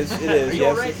 It is. Are you Yes.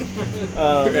 alright?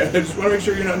 I just want to make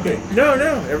sure you're not in pain. No,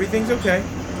 everything's okay.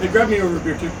 Hey, grab me over a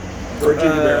beer too, or a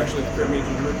ginger beer actually. Grab me a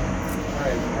ginger beer.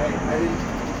 Alright, I didn't.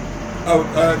 Oh,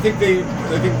 I think they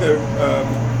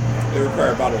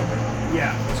require a bottle opener.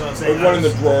 Yeah, that's what I'm saying. Put one in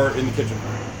the drawer in the kitchen.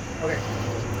 Okay.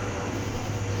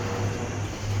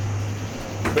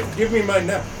 But give me mine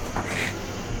now.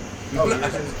 Oh,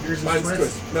 yours is Mine's Swiss?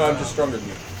 Swiss. No, I'm just stronger than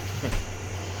you.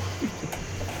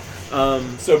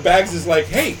 Um, So Bags is like,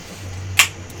 "Hey,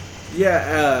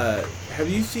 yeah. Have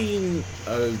you seen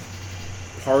a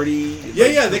party?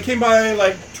 yeah, they came by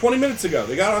like 20 minutes ago.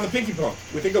 They got on the Pinky Pong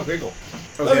with Ingo Pickle.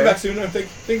 They'll be Okay. back soon. I think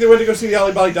they went to go see the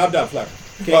Ali Bali Dob Dob flower.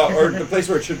 Okay. Well, or the place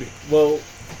where it should be. Well,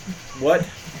 what?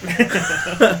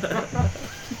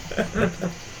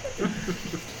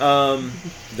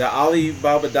 The Ali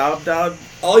Baba Dob Dob.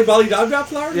 Ali Bali Dob Dob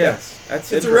flower? Yes,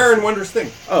 that's It's a rare and wondrous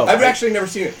thing. Oh, I've I- actually never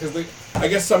seen it because I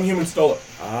guess some human stole it.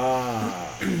 Ah,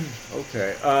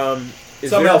 okay. Is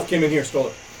Some there- elf came in here,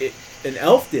 stole it, An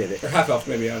elf did it. or half elf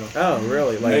maybe. I don't know. Oh,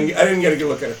 really? I didn't get a good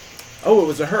look at her. Oh, it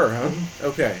was a her, huh?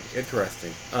 Okay,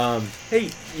 interesting. Hey,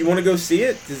 you want to go see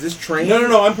it? Does this train?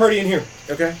 No, I'm partying here.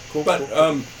 Okay, cool. But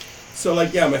cool. so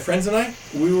like my friends and I,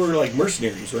 we were like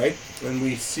mercenaries, right? And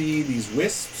we see these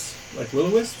wisps, like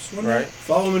will-o-wisps, one Right. night,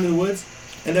 follow them into the woods,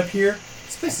 end up here.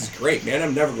 This place is great, man.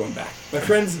 I'm never going back. My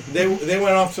friends, they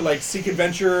went off to like seek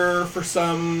adventure for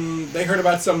some. They heard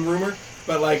about some rumor,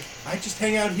 but like I just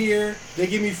hang out here. They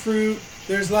give me fruit.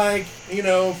 There's like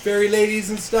fairy ladies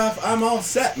and stuff. I'm all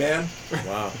set, man.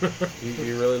 Wow,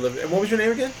 you really live. And what was your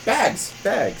name again? Bags.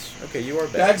 Bags. Okay, you are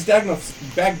Bags. Bags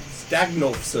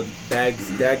Dagnolfson. Bags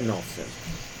Dagnolfson.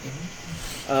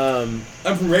 I'm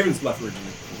from Ravensbluff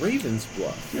originally. Ravens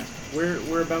Bluff. Yeah.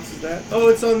 Whereabouts is that? Oh,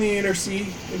 it's on the inner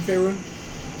sea in Faerun.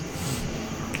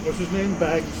 What's his name?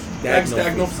 Bags. Bags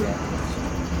Dagnolfson.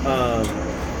 Dagnolfson.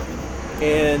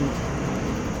 And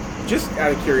just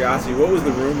out of curiosity, what was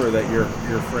the rumor that your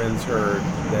friends heard?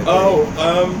 That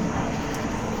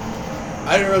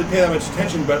I didn't really pay that much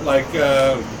attention, but like,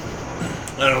 I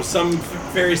don't know, some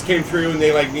fairies came through and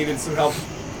they like needed some help,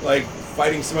 like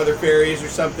fighting some other fairies or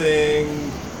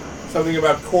something. Something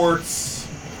about courts,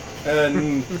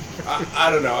 and I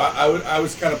don't know. I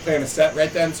was kind of playing a set right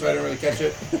then, so I didn't really catch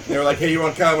it. And they were like, "Hey, you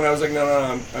want to come?" And I was like,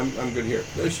 "No, I'm good here.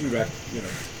 They should be back."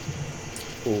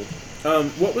 Cool.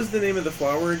 What was the name of the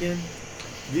flower again?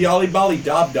 The Ali Bali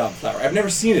Dob Dob flower. I've never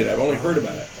seen it. I've only heard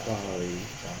about it. Bali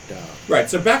Dob. Right,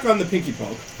 so back on the Pinky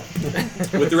Pong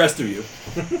with the rest of you.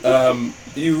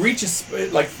 You reach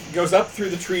goes up through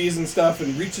the trees and stuff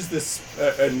and reaches this,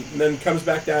 and then comes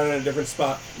back down in a different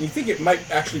spot. You think it might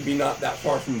actually be not that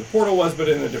far from the portal was, but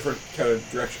in a different kind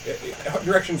of direction.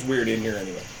 Direction's weird in here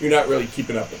anyway. You're not really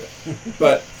keeping up with it.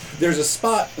 But there's a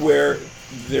spot where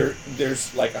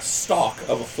there's like a stalk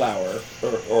of a flower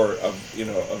or of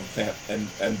a plant,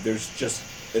 and there's just,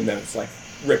 and then it's like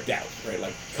ripped out, right,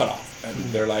 like cut off, and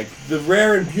they're like, the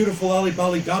rare and beautiful Ali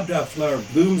Bali Dob Dob flower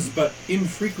blooms but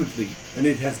infrequently, and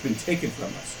it has been taken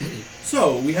from us.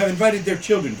 So we have invited their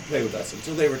children to play with us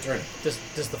until they return. Does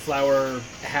the flower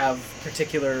have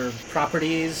particular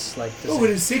properties? Like, does Oh,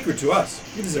 it is sacred to us.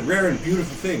 It is a rare and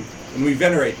beautiful thing, and we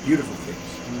venerate beautiful things.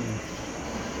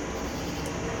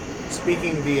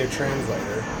 Speaking via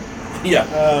translator. Yeah.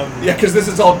 Yeah, because this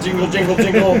is all jingle, jingle,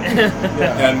 jingle.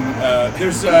 Yeah. And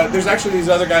there's actually these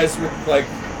other guys with like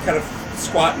kind of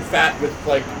squat and fat with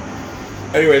like.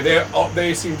 Anyway,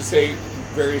 they seem to say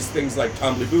various things like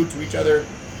 "tombley-boo" to each other,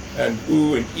 and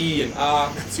 "ooh" and "ee" and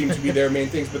 "ah" seem to be their main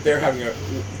things. But they're having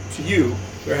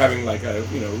they're having like a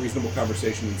reasonable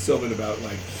conversation in Sylvan about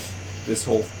like this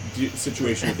whole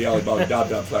situation with the Ali Bali Dob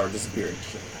Dob flower disappearing.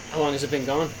 How long has it been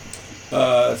gone?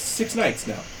 6 nights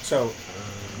now. So,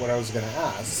 what I was going to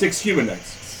ask. 6 human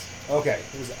nights. Okay,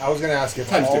 I was going to ask if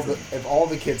Time's all different. all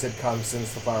the kids had come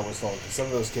since the flower was sold, because some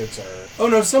of those kids are Oh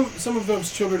no, some of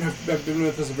those children have been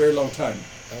with us a very long time,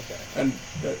 okay. and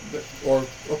or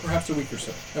perhaps a week or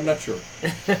so. I'm not sure.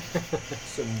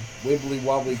 Some wibbly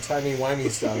wobbly, timey wimey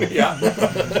stuff. Yeah.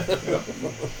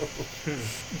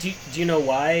 Do you know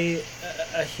why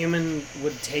a human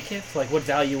would take it? Like, what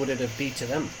value would it be to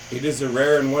them? It is a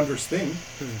rare and wondrous thing.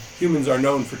 Humans are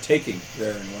known for taking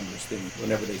rare and wondrous things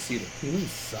whenever they see them.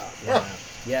 Humans suck.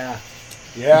 Yeah.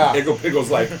 Yeah. Iggle Piggle's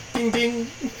like, ding ding.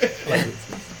 Like,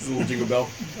 it's a little jingle bell.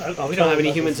 We don't have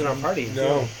any humans in our party.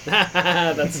 No.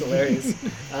 That's hilarious.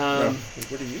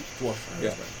 What are you?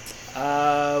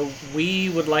 Yeah. We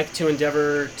would like to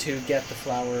endeavor to get the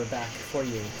flower back for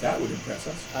you. That would impress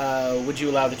us. Would you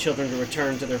allow the children to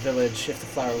return to their village if the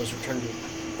flower was returned to you?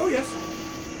 Oh, yes.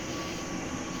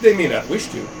 They may not wish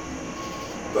to,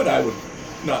 but I would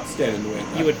not stand in the way of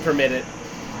that. You would permit it.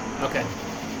 Okay.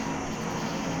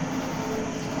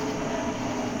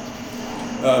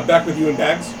 Back with you in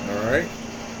bags. All right.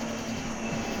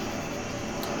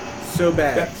 So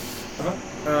bags.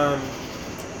 Uh-huh.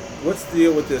 What's the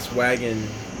deal with this wagon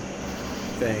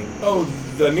thing? Oh,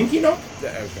 the Ninky Nunk?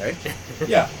 Okay.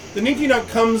 Yeah. The Ninky Nunk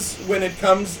comes when it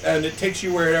comes, and it takes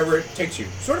you wherever it takes you.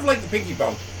 Sort of like the Pinky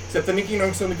Punk, except the Ninky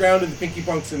Nunk's on the ground and the Pinky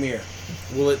Punk's in the air.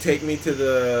 Will it take me to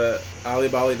the Ali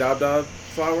Bali Dob Dob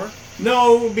flower?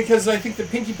 No, because I think the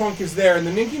Pinky Punk is there, and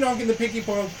the Ninky Nunk and the Pinky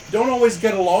Punk don't always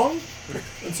get along,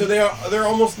 and so they're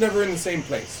almost never in the same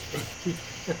place.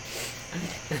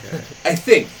 I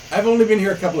think. I've only been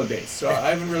here a couple of days, so I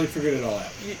haven't really figured it all out.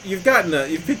 You've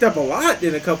picked up a lot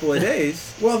in a couple of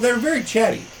days. Well, they're very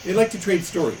chatty. They like to trade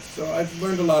stories, so I've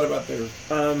learned a lot about their...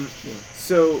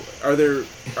 So,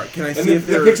 can I see And if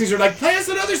the Pixies are like, play us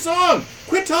another song!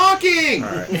 Quit talking!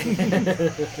 All right.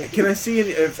 Can I see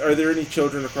are there any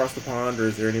children across the pond, or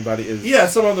is there anybody? Yeah,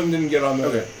 some of them didn't get on the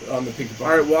Okay. on the Pinky Punk.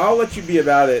 All right. Well, I'll let you be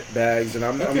about it, Bags, and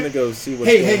I'm Okay. gonna go see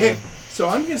what's Hey, going hey, on. hey. So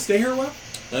I'm going to stay here a while.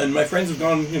 And my friends have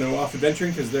gone, off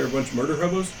adventuring because they're a bunch of murder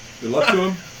hobos. Good luck to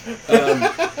them.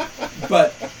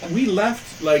 But we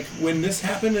left, when this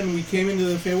happened and we came into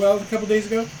the Feywild a couple days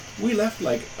ago, we left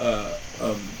a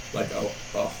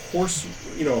horse,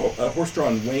 a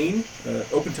horse-drawn wain,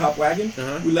 open top wagon.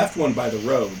 Uh-huh. We left one by the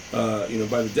road,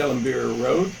 by the Delambir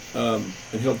Road, and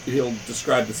he'll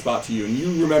describe the spot to you. And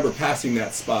you remember passing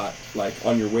that spot,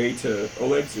 on your way to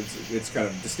Oleg's. It's kind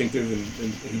of distinctive,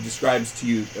 and he describes to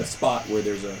you a spot where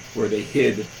they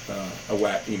hid an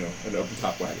open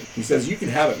top wagon. He says, "You can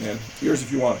have it, man. It's yours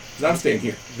if you want it. Because I'm staying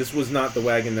here." This was not the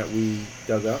wagon that we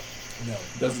dug up. No,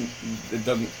 it doesn't.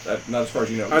 Not as far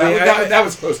as you know. I mean, That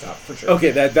was close top for sure.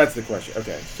 Okay, that's the question.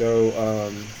 Okay, so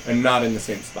And not in the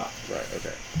same spot. right.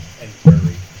 Okay. And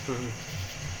buried.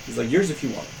 He's like, "Yours if you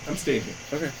want it. I'm staying here."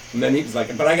 Okay. And then he's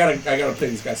like, "But I gotta play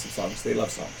these guys some songs. They love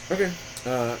songs." Okay.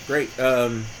 Great.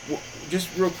 Just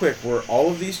real quick, were all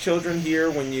of these children here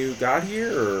when you got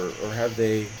here, or have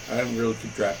they? I haven't really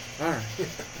keep track. All right.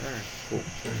 Cool.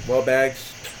 Well,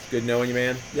 Bags, good knowing you,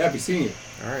 man. Yeah, I'll be seeing you.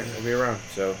 All right, I'll be around.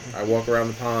 So I walk around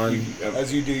the pond.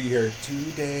 As you do, you hear,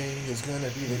 "Today is gonna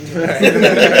be the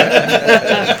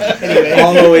day."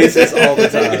 All Oasis all the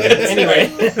time. Anyway,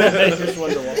 here's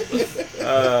Wonderwall.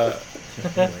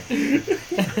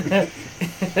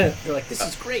 You're like, this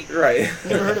is great. Right.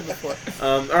 Never heard it before.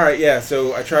 All right, yeah.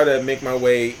 So I try to make my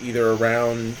way either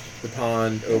around the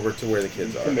pond over to where the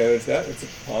kids You are. can manage that. It's a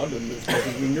pond, and there's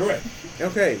nothing in your way.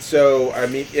 Okay, so I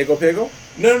meet Iggle Piggle.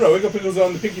 No, Iggle Piggle's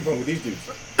on the Pinky Pong with these dudes.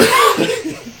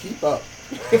 Keep up.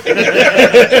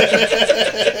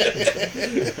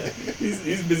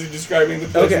 He's busy describing the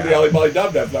place Okay. where the Ali Bali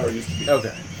Dob Dob flower used to be.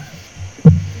 Okay.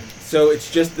 So it's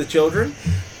just the children.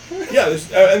 Yeah,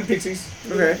 there's and pixies.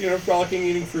 Okay. Frolicking,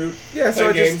 eating fruit. Yeah.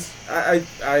 So playing games.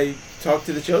 I talk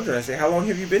to the children. I say, "How long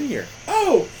have you been here?"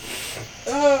 Oh,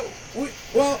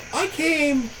 I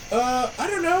came. I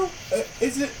don't know.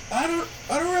 Is it? I don't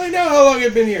really know how long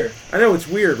I've been here. I know it's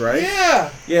weird, right? Yeah,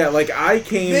 Yeah. Like I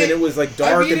came and it was like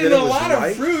dark, I've and eaten then it a was lot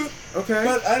light. of fruit, Okay.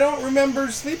 but I don't remember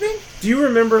sleeping. Do you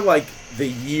remember like the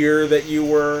year that you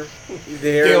were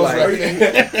there? Gail's like,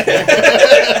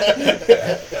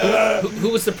 Who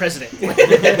was the president?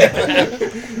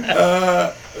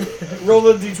 Roll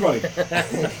a d20.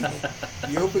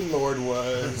 The open lord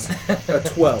was. a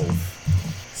 12.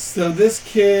 So this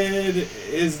kid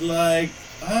is like,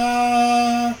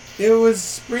 it was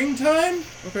springtime.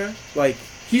 Okay. Like.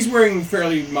 He's wearing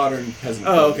fairly modern peasant.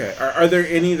 Oh, clothing. okay. Are there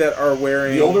any that are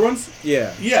wearing The older ones?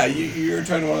 Yeah. Yeah, you're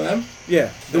talking to one of them. Yeah.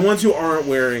 The ones who aren't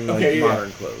wearing like Okay, yeah.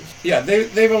 modern clothes. Yeah,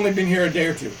 they've only been here a day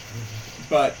or two.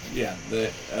 But yeah,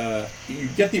 you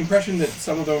get the impression that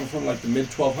some of them are from like the mid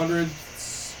 1200s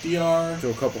DR. So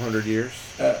a couple hundred years.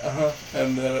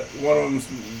 And one of them's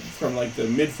from like the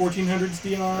mid 1400s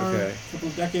DR. Okay. A couple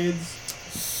of decades.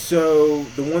 So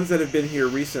the ones that have been here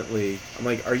recently, I'm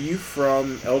like, are you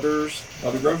from Elder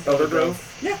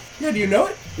Grove? Yeah. Do you know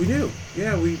it? We do.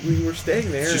 Yeah, we were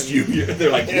staying there. It's just and- you.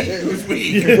 They're like, who's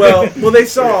we? Well, they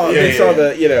saw Yeah.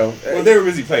 the Well, they were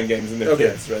busy playing games and they're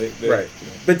Okay. kids, right? right.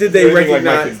 But did they Everything like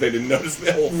my recognize? kids, they didn't notice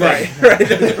the whole thing.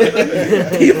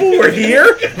 Right. People were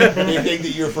here. Anything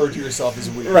that you refer to yourself as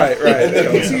weird. Right. And the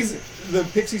Yeah. pixies, the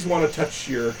pixies want to touch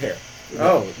your hair.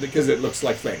 Oh. Because it looks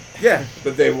like flame. Yeah,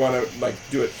 But they want to like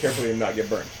do it carefully and not get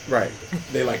burned. right.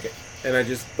 They like it. And I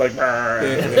just like,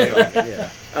 They like it.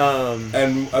 yeah.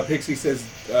 And a pixie says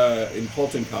in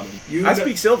Holton Common. I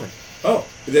speak Sylvan. Oh,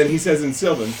 then he says in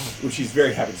Sylvan, which he's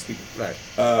very happy to speak. Right.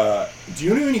 Do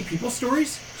you know any people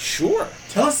stories? Sure.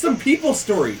 Tell us some people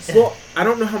stories. Well, I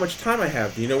don't know how much time I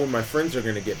have. Do you know when my friends are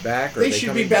going to get back? Or They are should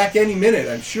be coming back any minute,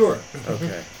 I'm sure.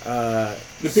 Okay.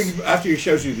 The pig, after he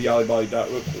shows you the Ollie Bolly Dob,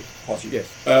 pause you. Yes.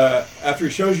 After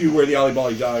he shows you where the Ollie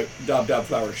Bolly Dob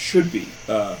flower should be,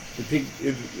 the pig,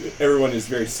 everyone is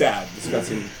very sad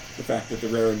discussing the fact that the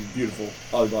rare and beautiful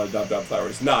Ollie Bolly Dob flower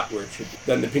is not where it should be.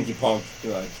 Then the Pinky Ponk,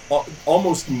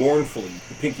 almost mournfully,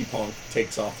 the Pinky Ponk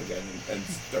takes off again and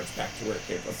starts back to where it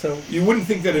came from. So- you wouldn't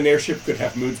think that an airship could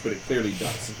have moods, but it clearly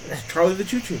does. It's Charlie the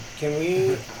Choo Choo. Can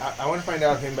we? I want to find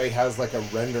out if anybody has like a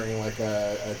rendering, like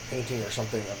a painting or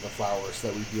something of the flowers so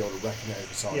that we'd be able to recognize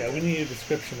the song. Yeah, we need a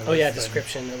description of Oh this yeah, thing.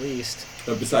 description at least.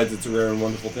 Besides, it's a rare and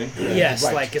wonderful thing. Yes,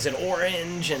 Right. like is it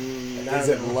orange and I Is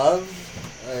don't it know. love?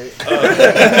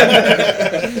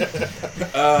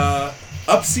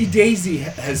 Upsy Daisy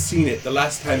has seen it the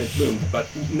last time it bloomed, but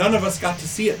none of us got to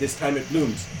see it this time it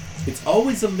blooms. It's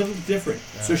always a little different.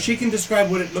 So she can describe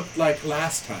what it looked like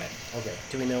last time. Okay.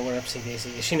 Do we know where Upsy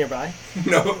Daisy is? She nearby?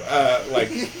 No,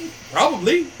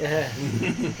 probably. Yeah.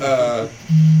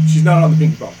 She's not on the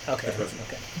Pinky Bomb. Okay. at present.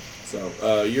 Okay.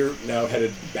 So you're now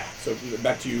headed back. So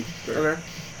back to you. Okay.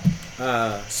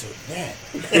 So then.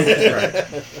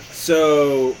 Right.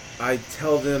 So I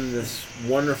tell them this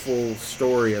wonderful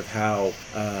story of how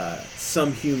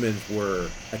some humans were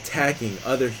attacking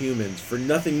other humans for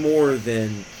nothing more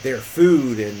than their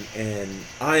food, and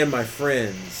I and my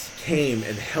friends came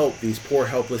and helped these poor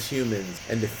helpless humans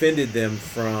and defended them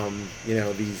from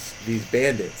these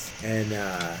bandits, and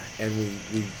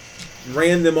we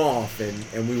ran them off,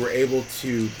 and we were able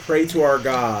to pray to our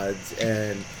gods,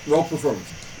 and Roll performance.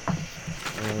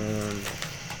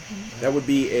 that would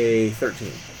be a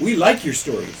 13. We like your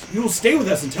stories. You will stay with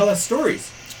us and tell us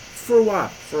stories. For a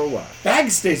while.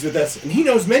 Bags stays with us, and he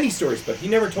knows many stories, but he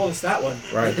never told us that one.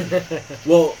 Right.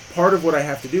 Well, part of what I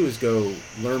have to do is go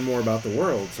learn more about the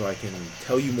world so I can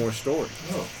tell you more stories.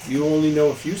 Oh, you only know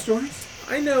a few stories?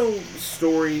 I know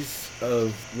stories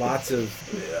of lots of...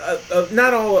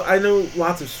 not all... I know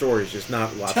lots of stories, just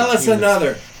not lots Tell of us humans.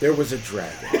 another. There was a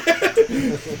dragon.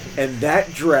 And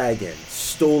that dragon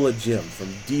stole a gem from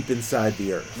deep inside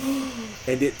the earth.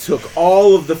 And it took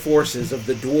all of the forces of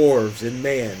the dwarves and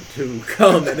man to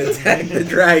come and attack the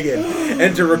dragon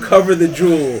and to recover the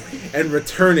jewel and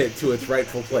return it to its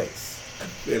rightful place.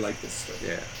 They like this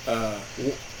story. Yeah.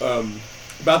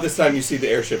 About this time, you see the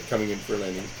airship coming in for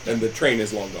landing, and the train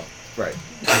is long gone. Right.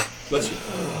 Bless you.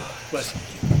 Bless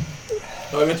you.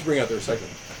 Oh, I meant to bring out the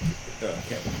recycling.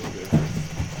 Can't.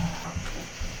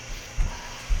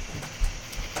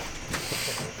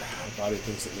 My body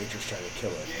thinks that nature's trying to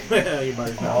kill it You might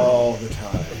as well. all the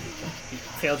time.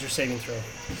 Failed your saving throw.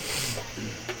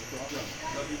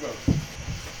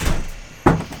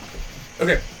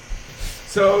 Okay.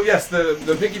 So, yes,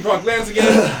 the Pinky Ponk lands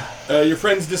again. Your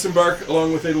friends disembark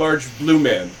along with a large blue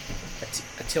man.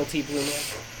 A tilty blue man.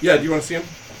 Yeah, do you want to see him?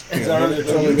 It's Hang on, on let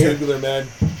the me- tubular man.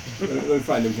 let me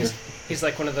find him here. He's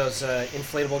like one of those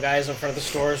inflatable guys in front of the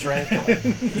stores, right?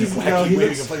 He's, Wacky he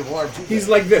waving looks- a inflatable arm too. he's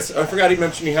like this. I forgot he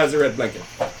mentioned he has a red blanket.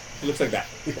 He looks like that.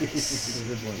 Okay.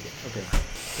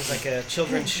 He's like a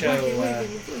children's show.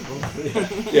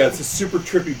 Yeah, it's a super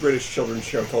trippy British children's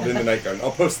show called In the Night Garden.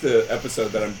 I'll post the episode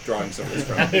that I'm drawing some of this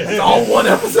from. It's all one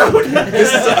episode.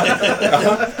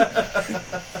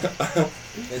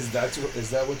 Is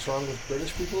that what's wrong with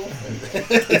British people?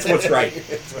 It's what's right.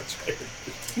 It's what's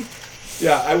right.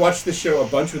 Yeah, I watched this show a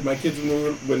bunch with my kids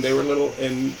when they were little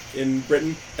in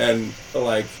Britain, and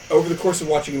like over the course of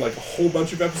watching like a whole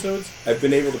bunch of episodes, I've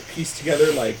been able to piece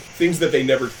together like things that they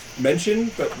never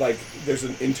mention, but like there's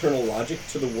an internal logic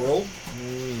to the world,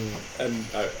 and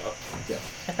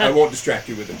I won't distract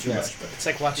you with it too much, but It's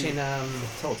like watching.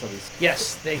 Teletubbies.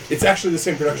 Yes, thank you. it's actually the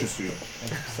same production studio.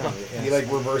 He like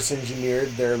reverse engineered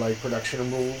their like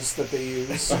production rules that they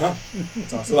use. Uh-huh.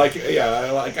 It's awesome. Like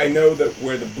I know that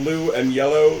where the blue and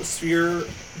yellow sphere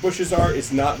bushes are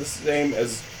is not the same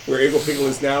as where Eagle Pickle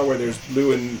is now, where there's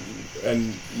blue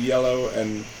and yellow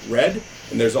and red,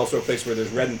 and there's also a place where there's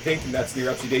red and pink, and that's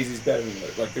near Upsy Daisy's bed,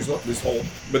 and like there's this whole,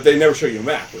 but they never show you a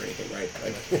map or anything, right?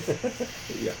 Like,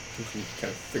 yeah, you can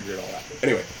kind of figure it all out.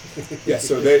 Anyway, yeah,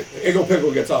 so Eagle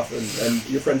Pickle gets off, and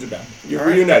your friends are back. You're All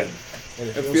right. reunited. And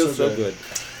It feels so good.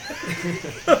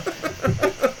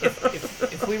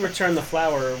 If we return the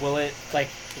flower, will it like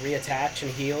reattach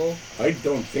and heal? I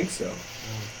don't think so.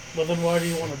 Well, then why do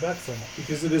you want it back so much?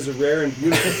 Because it is a rare and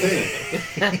beautiful thing.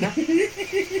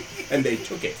 And they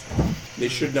took it. They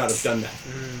should not have done that.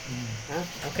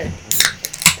 Okay.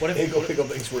 What if Pickle Pickle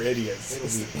thinks we're idiots.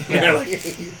 They're like,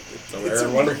 it's a rare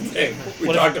and wonderful thing. We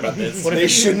what if- talked about this. what if They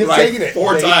shouldn't have like taken it.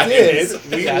 4 They times.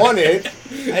 did. We Yeah. won it.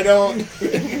 I don't.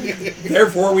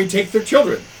 Therefore, we take their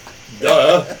children.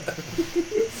 Duh.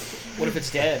 what if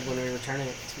it's dead when we return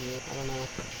it to you? I don't know.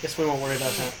 Guess we won't worry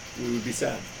about that. We would be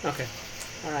sad. Okay.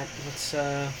 All right. Let's.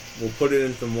 We'll put it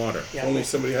in some water. Yeah. Only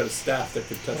somebody had a staff that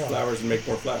could touch flowers and make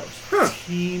more flowers.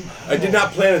 Team. I did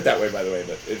not plan it that way, by the way,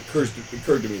 but it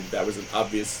occurred to me that was an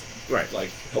obvious, Right. like,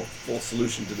 helpful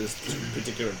solution to this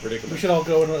particular We predicament. should all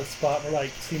go in a spot where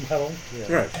like Team Huddle.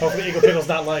 Right. Hopefully, Eagle Pickle's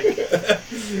not like.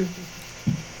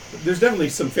 There's definitely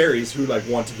some fairies who like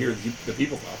want to hear the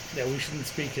people talk. Yeah, we shouldn't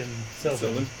speak in Sylvan.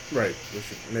 Sylvan, Right. We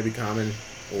should maybe common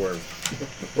or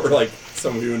or like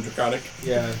some of you in Draconic.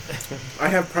 Yeah. I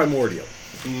have primordial.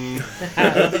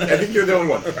 I think you're the only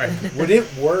one. Would it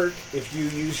work if you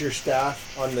use your staff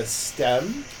on the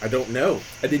stem? I don't know.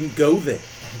 I didn't go there.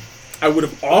 I would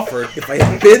have offered if I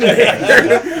had been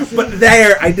there. But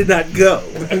there I did not go.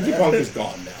 The Pinky Punk is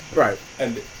gone now, Right.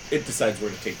 and it decides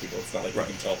where to take people. It's not like we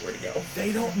can tell it where to go.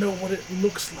 They don't know what it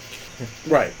looks like.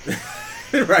 Right.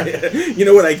 Right. You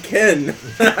know what I can?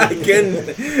 I can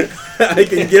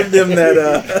give them that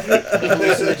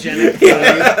hallucinogenic.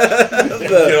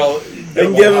 Get all, get and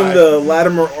them give all them high. the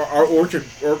Latimer orchid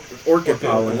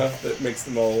pollen. That makes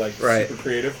them all like Right. super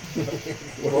creative.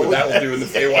 What that will do in the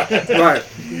Feywild. Right.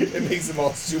 It makes them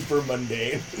all super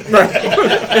mundane.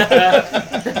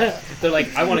 They're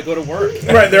like, I want to go to work.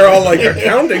 Right. They're all like,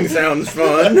 accounting sounds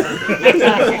fun.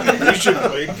 We should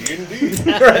play D&D.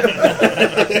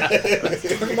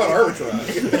 Talk about arbitrage.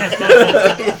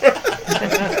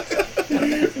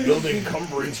 Building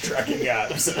encumbrance tracking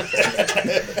apps.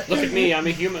 Look at me, I'm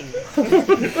a human.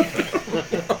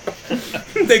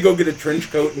 They go get a trench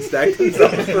coat and stack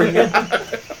themselves for Oh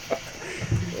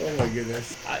my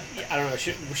goodness. I don't know.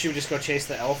 Should we just go chase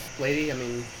the elf lady? I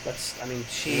mean,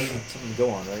 she. Something to go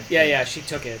on, right? Yeah, she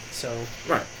took it. So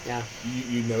Right. yeah.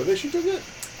 You know that she took it?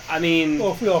 I mean,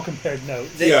 Well, if we all compared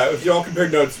notes. Yeah, if you all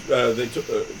compared notes, they took.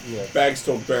 Yeah. Bags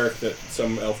told Barrack that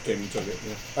some elf came and took it.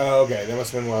 Yeah. Oh, okay. That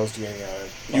must have been while I was doing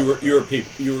You were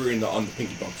on the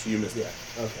Pinky Punk, so you missed Yeah. it.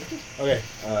 Okay. Okay.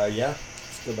 Yeah.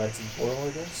 Let's go back to the portal, I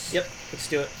guess. yep. Let's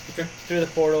do it. Okay. Through the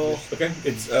portal. Okay,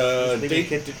 it's Leaving the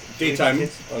kid to- daytime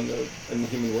leaving the kids? in the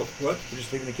human world. What? We're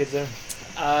just leaving the kids there.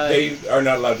 They are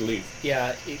not allowed to leave.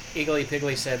 Yeah, Eagly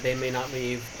Piggly said they may not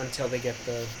leave until they get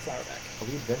the flower back. Are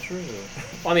we adventurers or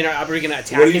Well, I mean, are we going to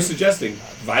attack What are you him? suggesting?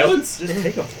 Violence? just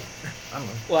take them? I don't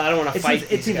know. Well, I don't want to It fight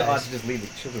seems, these odd guys. to just leave the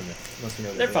children there, unless you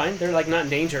know They're fine. They're like not in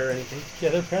danger or anything. Yeah,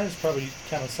 their parents probably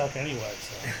kind of suck anyway,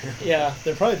 so Yeah,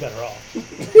 they're probably better off.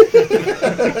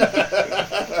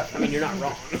 I mean, you're not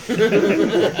wrong.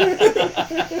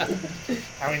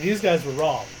 I mean, these guys were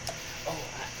wrong. Oh,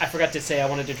 I forgot to say I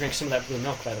wanted to drink some of that blue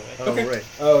milk, by the way. Oh, Okay. right.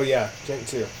 Oh, yeah. Drink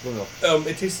two. Blue milk.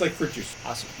 It tastes like fruit juice,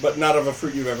 Awesome. but not of a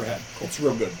fruit you've ever had. It's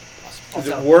real good. Awesome. Is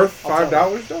it I'll worth I'll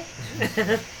tell $5 though?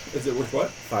 Is it worth what?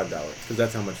 $5, because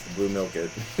that's how much the blue milk at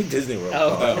Disney World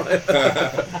Oh. costs.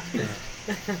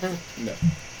 No.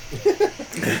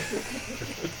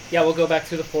 Yeah, we'll go back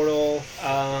through the portal.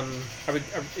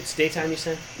 It's daytime, you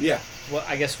said? Yeah. Well,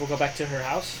 I guess we'll go back to her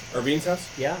house. Arvine's house?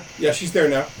 Yeah. Yeah, she's there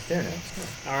now. It's there now.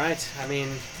 All right. I mean,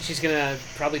 she's gonna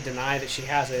probably deny that she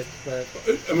has it, but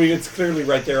I mean, it's clearly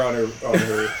right there on her on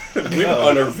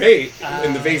her vase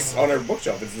in the vase on her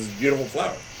bookshelf. It's this beautiful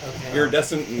flower, okay.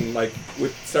 iridescent and like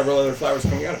with several other flowers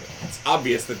coming out of it. It's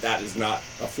obvious that that is not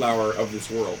a flower of this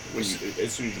world when you,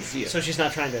 as soon as you see it. So she's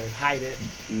not trying to hide it.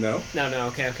 No. No.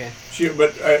 Okay.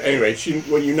 But anyway,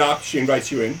 when you knock, she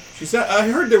invites you in. She said, "I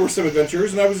heard there were some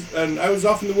adventurers, and I was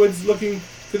off in the woods looking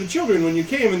for the children when you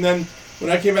came. And then when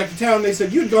I came back to town, they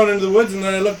said you'd gone into the woods, and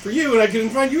then I looked for you, and I couldn't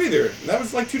find you either. And that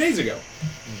was like 2 days ago."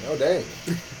 Oh, dang.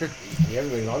 We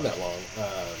haven't been gone that long.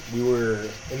 We were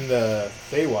in the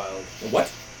Feywild.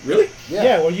 What? Really?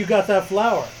 Yeah, well, you got that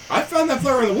flower. I found that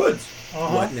flower in the woods.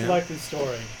 What now? Likely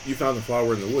story. You found the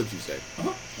flower in the woods, you say.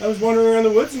 I was wandering around the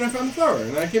woods, and I found the flower,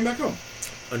 and then I came back home.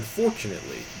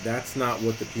 Unfortunately, that's not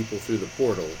what the people through the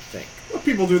portal think. What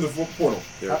people do the portal?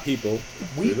 There are people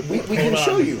We through the portal. can Hold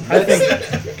show on. you. I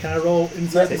think. Can I roll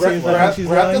insight to see if I think she's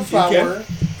grab lying? the flower.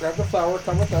 can. Grab the flower.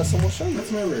 Come with us, and we'll show you.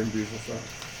 That's my rare and beautiful flower.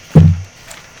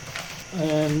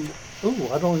 And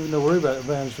I don't even know worry about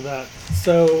advantage for that.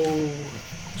 So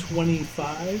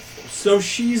 25. So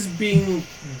she's being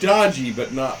dodgy,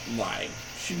 but not lying.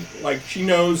 She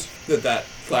knows that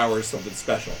flower is something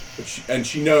special. But she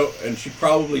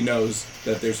probably knows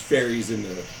that there's fairies in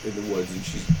the woods,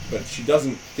 but she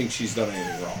doesn't think she's done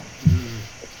anything wrong.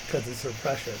 Because it's her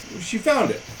precious. She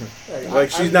found it. Like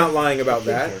she's not lying about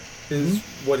that. her. Is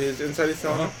what his insight is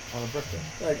telling him. On a birthday.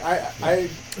 Like I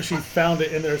She found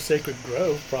it in their sacred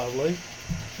grove, probably.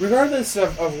 regardless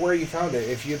of where you found it,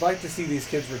 if you'd like to see these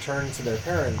kids return to their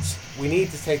parents, we need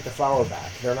to take the flower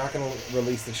back. They're not going to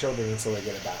release the children until they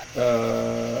get it back.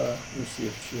 Let me see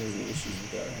if she has any issues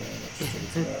with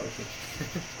that.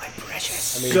 My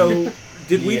precious. I mean, So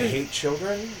did do we you hate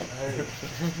children?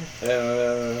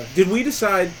 did we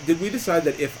decide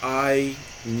that if I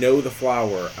know the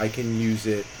flower, I can use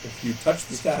it? If you touch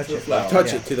the staff to the it. flower,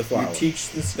 Touch Yeah. it to the flower. you teach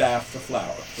the staff the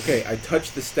flower. Okay, I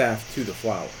touch the staff to the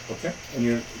flower. Okay, and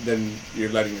you're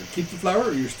letting her keep the flower,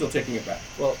 or you're still taking it back.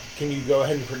 Well, can you go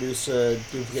ahead and produce a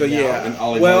duplicate So now? yeah, an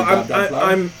ollie well, ollie dot dot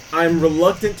flower? I'm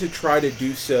reluctant to try to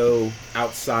do so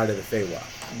outside of the Feywild.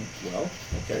 Well,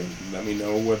 okay. Let me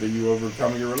know whether you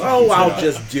overcome your reluctance. Oh, or I'll not.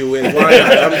 just do it. Why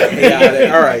not? I'm chaotic.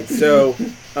 All right, so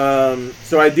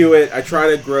I do it. I try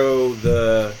to grow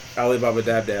the Alibaba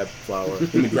Dab Dab flower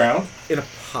in the ground. in a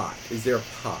pot. Is there a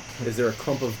pot? Is there a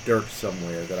clump of dirt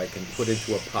somewhere that I can put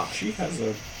into a pot? She has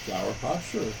a flower pot,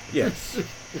 sure. Yes.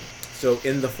 So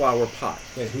in the flower pot.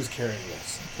 Wait, who's carrying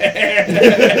this?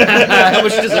 How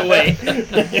much does it weigh?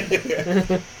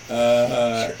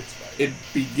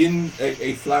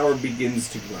 A flower begins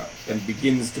to grow and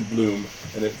begins to bloom,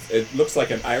 and it looks like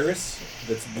an iris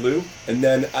that's blue, and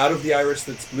then out of the iris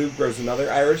that's blue grows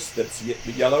another iris that's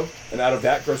yellow, and out of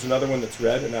that grows another one that's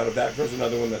red, and out of that grows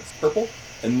another one that's purple,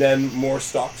 and then more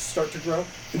stalks start to grow.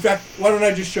 In fact, why don't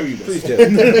I just show you this? Please do.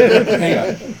 Hang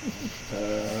on.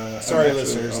 Sorry, I'm actually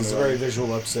listeners. on It's a the very right-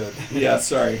 visual episode. Yeah,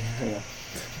 sorry. Hang on.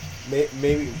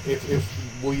 Maybe if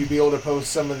will you be able to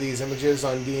post some of these images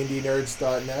on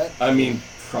dndnerds.net? I mean,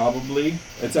 probably.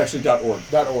 It's actually .org.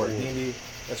 .org. D&D.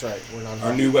 That's right. We're not.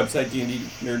 Our new website,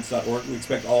 dndnerds.org. We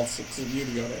expect all 6 of you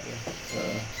to go there.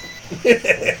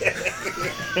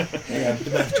 Hang on.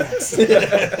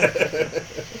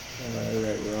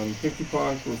 Alright, we're on Pinky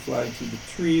Pong. We're flying through the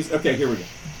trees. Okay, here we go.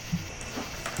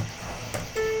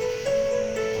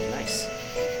 Nice.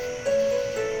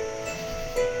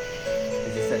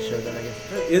 Is this that show that I guess?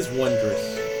 That is wondrous.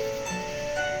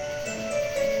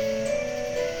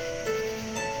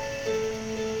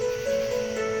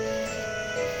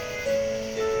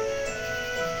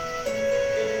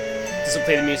 Does it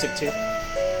play the music too?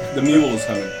 The mule is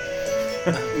humming.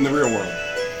 In the real world.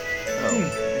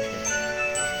 Oh.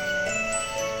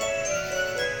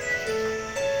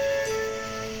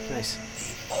 Nice.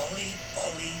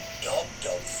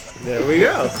 There we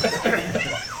go.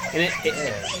 And it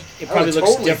I probably would looks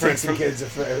totally different fix some from kids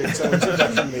if every someone took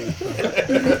that from me.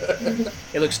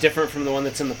 it looks different from the one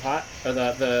that's in the pot or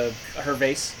the her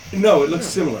vase. No, it looks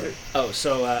similar. Oh,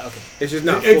 so okay. It's just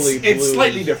not fully blue. It's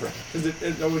slightly different. Because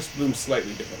it always blooms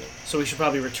slightly differently. So we should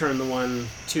probably return the one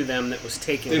to them that was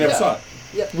taken. They never Yeah. saw it.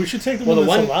 We should take the Well,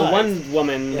 one the that's one alive.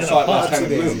 woman. You saw it last time it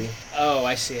Daisy. bloomed. Oh,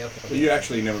 I see. Okay. But you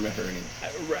actually never met her anyway.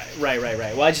 Right.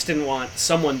 Well, I just didn't want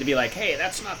someone to be like, "Hey,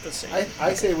 that's not the same."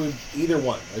 I say we either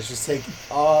one. Let's just take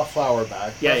a flower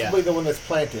back. Yeah, yeah. Preferably the one that's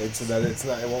planted so that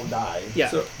it won't die. Yeah.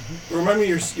 So, remind me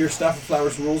your Staff of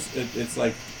Flowers rules. It's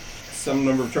like some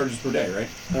number of charges per day, right?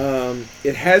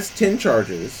 It has 10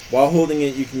 charges. While holding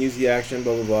it, you can use the action,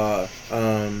 blah, blah,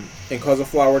 blah, and cause a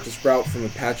flower to sprout from a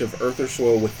patch of earth or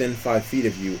soil within 5 feet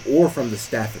of you, or from the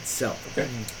staff itself. Okay.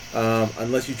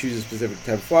 Unless you choose a specific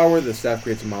type of flower, the staff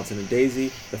creates a mountain and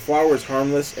daisy. The flower is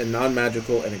harmless and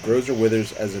non-magical, and it grows or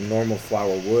withers as a normal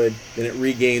flower would. Then it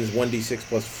regains 1d6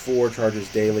 plus 4 charges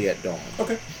daily at dawn.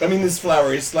 Okay. I mean, this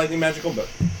flower is slightly magical, but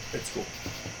it's cool.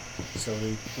 So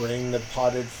we bring the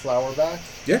potted flower back.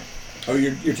 Yeah. Oh,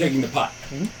 you're taking the pot.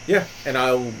 Yeah, and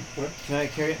I'll... Can I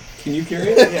carry it? Can you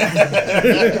carry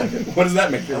it? What does that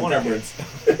make for I wanna reference?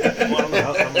 Well, I don't know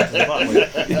how much is the bottom.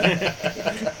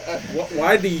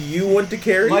 Why do you want to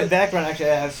carry My it? background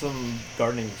actually, I have some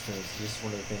gardening experience. Just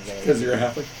one of the things that I Because you're a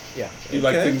halfling. Yeah. You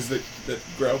like Okay. things that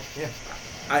grow. Yeah.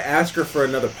 I asked her for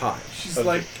another pot. She's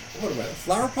like, what am I, a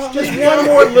flower pot? Just maybe? one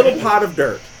more little pot of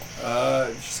dirt.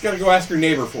 She's got to go ask her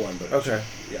neighbor for one. But Okay.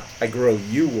 yeah. I grow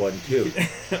you one, too.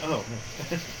 Oh.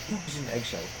 It's an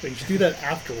eggshell. But you should do that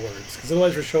afterwards, because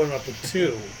otherwise we're showing up with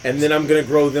 2. And then I'm going to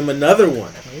grow them another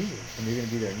one. And you're going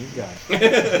to be their new guy.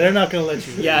 They're not going to let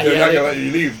you. Yeah, They're yeah, not they- gonna let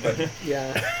you leave, but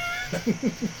yeah.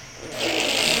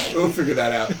 we'll figure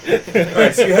that out. All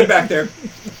right, so you head back there,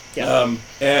 Yeah.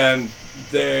 and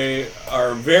They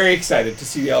are very excited to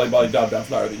see the Ollie Bolly Dob Dob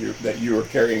flower that you are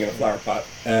carrying in a flower pot,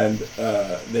 and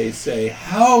they say,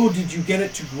 "How did you get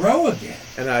it to grow again?"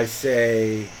 And I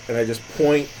say, and I just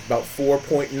point about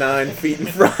 4.9 feet in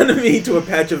front of me to a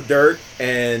patch of dirt,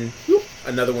 and whoop,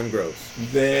 another one grows.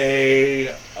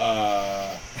 They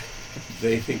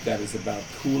think that is about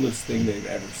the coolest thing they've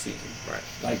ever seen. Right.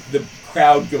 Like the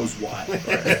crowd goes wild.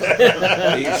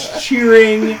 It's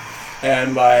cheering.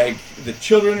 And, like, the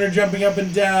children are jumping up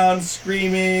and down,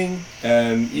 screaming,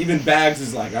 and even Bags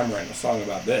is like, I'm writing a song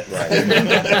about this. Right.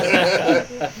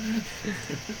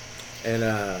 And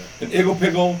Iggle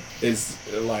Piggle is,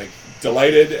 like,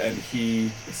 delighted, and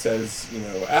he says,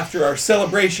 after our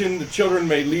celebration, the children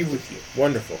may leave with you.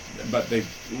 wonderful. But they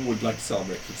would like to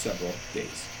celebrate for several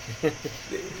days.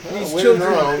 These Win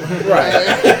children, Rome. right?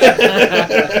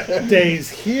 Days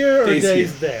here or Days days,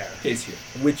 here. there? Days here.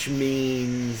 Which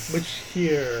means Which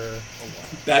here?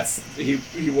 That's, he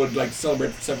would like to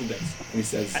celebrate for several days. And he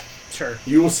says, Sure.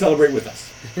 you will celebrate with us.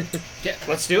 Yeah,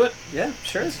 let's do it. Yeah,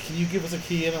 sure. Can you give us a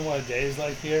key in on what a day is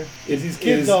like here? It- These it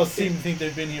kids is- all seem to think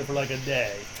they've been here for like a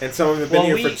day. and some of them have been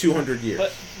Well, here for 200 years.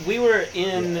 But we were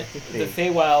in the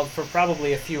Feywild for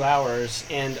probably a few hours,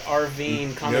 and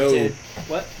Arvine commented,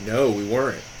 "What? No, we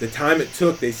weren't. The time it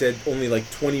took, they said only like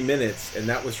 20 minutes, and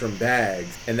that was from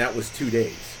Bags, and that was 2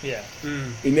 days. Yeah.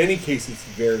 In any case, it's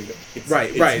variable. It's,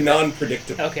 Right, it's right.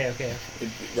 non-predictable. Okay.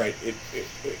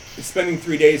 Spending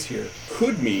 3 days here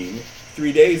could mean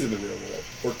 3 days in the real world,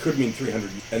 or could mean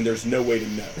 300 years, and there's no way to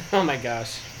know, Oh my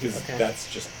gosh. because Okay. that's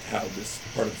just how this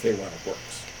part of the Feywild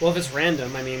works. Well, if it's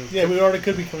random, I mean, Yeah, we already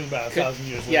could be coming back Could- 1,000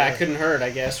 years yeah, later. it couldn't hurt, I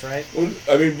guess, right? Well,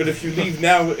 I mean, but if you leave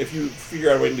now, if you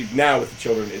figure out a way to leave now with the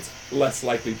children, it's less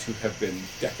likely to have been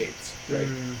decades, right?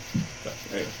 But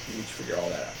anyway, you need to figure all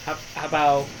that out. How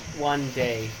about one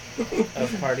day of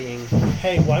partying?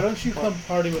 Hey, why don't you come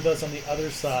party with us on the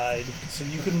other side so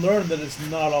you can learn that it's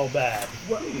not all bad?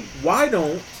 Why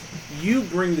don't you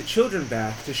bring the children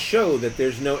back to show that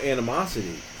there's no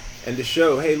animosity? And to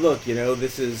show, hey, look,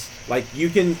 this is like you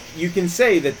can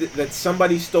say that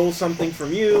somebody stole something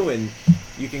from you, and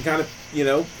you can kind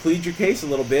of plead your case a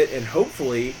little bit, and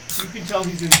hopefully You can tell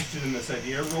he's interested in this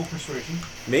idea. Roll persuasion.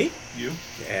 me, You.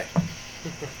 yeah,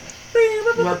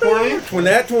 Mark 20? when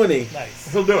that 20,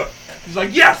 Nice. He'll do it. He's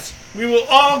like, yes, we will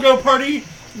all go party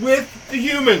with the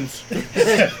humans.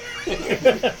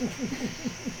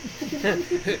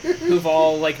 Who've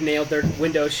all like nailed their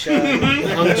windows shut,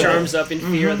 hung charms up in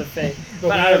fear of the Fae. But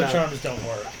But I the don't know. charms don't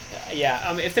work.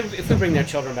 Yeah, if we bring their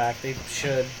children back, they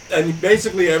should. And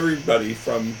basically everybody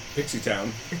from Pixie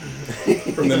Town,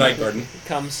 from the Night Garden,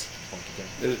 Comes.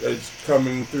 is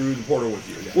coming through the portal with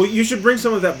you. Yeah. well, you should bring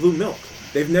some of that blue milk.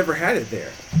 They've never had it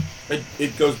there.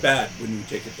 It goes bad when you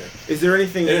take it there. Is there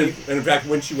anything? And in fact,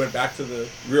 when she went back to the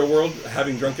real world,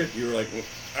 having drunk it, you were like,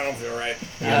 I don't feel right.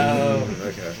 Oh.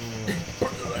 Okay.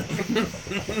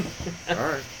 All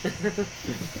right.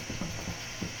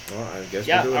 Well, I guess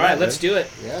Yeah. we're doing All right. that Let's then. do it.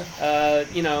 Yeah.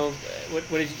 What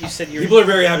did you said? You People are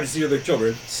very happy to see their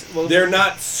children. well, They're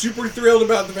not super thrilled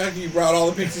about the fact that you brought all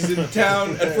the pixies into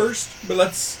town at first, but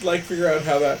let's figure out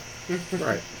how that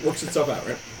Right. works itself out,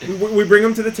 right? We bring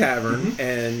them to the tavern,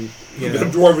 and The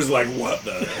dwarf is like, what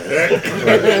the heck?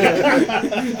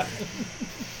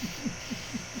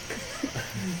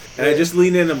 and I just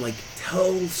lean in. I'm like,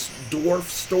 tell dwarf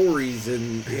stories,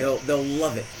 and they'll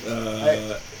love it.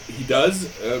 He does.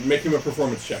 Make him a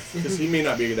performance check, because he may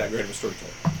not be that great of a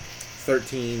storyteller.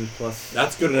 13 plus.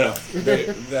 That's good enough.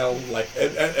 They'll like,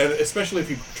 and especially if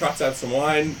he trots out some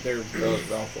wine, they're really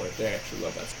down for it. They actually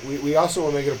love that. We also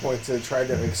will make it a point to try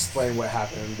to explain what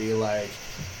happened and be like,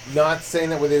 not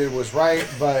saying that what they did was right,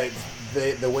 but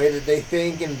the way that they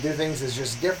think and do things is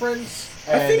just different,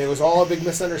 and it was all a big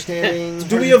misunderstanding.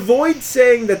 Do we avoid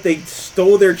saying that they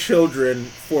stole their children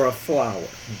for a flower?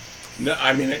 No,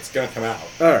 I mean it's gonna come out.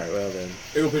 All right, well then.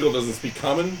 Iggle Piggle doesn't speak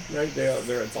common, right?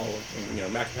 They're it's all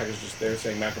Macapac is just there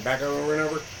saying Macapac over and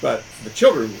over. But the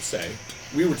children will say,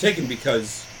 "We were taken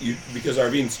because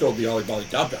Arvine stole the Ollie Bolly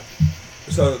Dob Dob."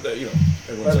 So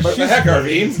everyone's like, "What the heck,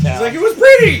 Arvine?" She's like, "It was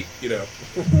pretty,"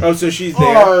 Oh, so she's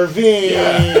there. RV.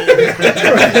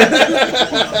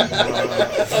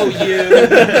 Oh, you.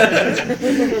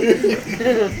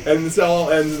 And this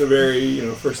all ends in a very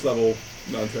first level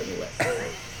non-threatening way.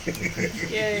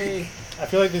 Yay. I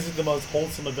feel like this is the most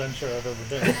wholesome adventure I've ever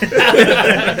been.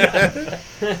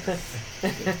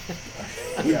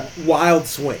 Wild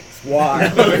swings.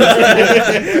 Wild.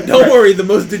 Don't worry, the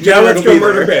most Now degenerate let's will go be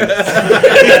murder there.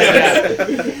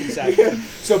 bandits. Exactly.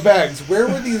 So Bags, where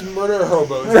were these murder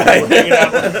hobos? Right. Hanging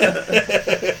out?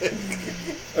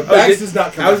 Bags does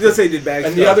not come. I was through. gonna say, did Bags?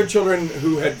 And the other children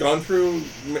who had gone through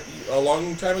a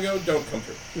long time ago don't come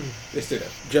through. They stay there.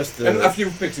 just the And a few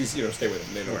pixies, stay with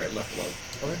them. They don't get left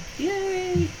alone.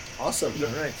 Yay! Awesome.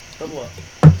 All right, double up.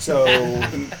 So,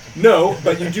 No,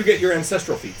 but you do get your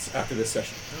ancestral feats after this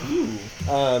session.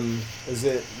 is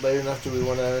it late enough? Do we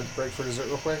want to break for dessert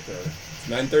real quick? Or? It's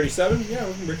 9:37. Yeah,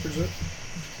 we can break for dessert.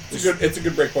 It's a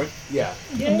good break point, Yeah.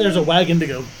 And there's a wagon to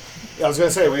go. I was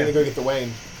gonna say we're gonna go get the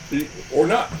Wayne. or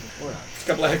not. Or not. It's a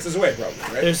couple of hexes away,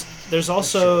 probably. Right? There's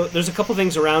also there's a couple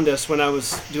things around us when I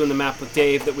was doing the map with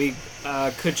Dave that we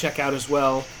could check out as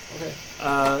well. Okay.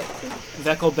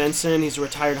 Veckel Benson, he's a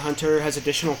retired hunter, has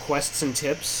additional quests and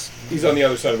tips. He's on the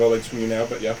other side of Oleg's from you now,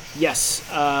 but yeah. Yes,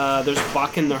 there's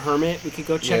Bakken the Hermit we could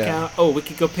go check Yeah. out. Oh, we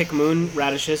could go pick moon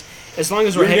radishes. As long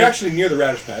as we're You're headed... actually near the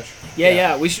radish patch.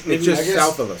 Yeah, we should... It's Maybe just I guess-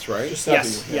 south of us, right? Just south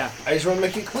Yes, of you. yeah. I just want to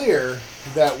make it clear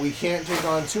that we can't take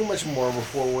on too much more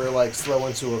before we're like slow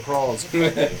into a crawl.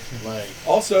 Like,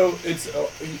 Also,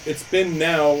 it's been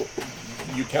now.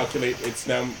 You calculate it's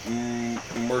now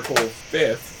Myrtle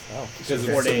 5th Oh, because of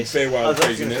 4 some days. I Feywild was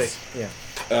actually gonna craziness. say,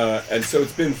 yeah. And so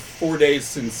it's been 4 days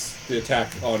since the attack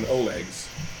on Oleg's.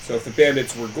 So if the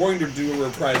bandits were going to do a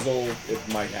reprisal, it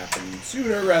might happen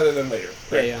sooner rather than later.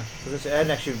 Right? Yeah. So I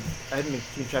hadn't been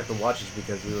keeping track of the watches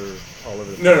because we were all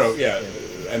over the place. No, yeah,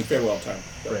 and farewell time.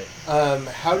 Right.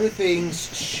 how do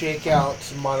things shake out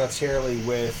monetarily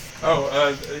with?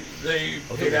 They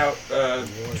paid out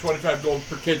 25 gold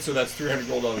per kid, so that's 300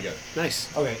 gold altogether. Nice.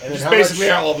 Okay, and then Just how basically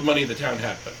much? all the money the town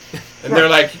had. And they're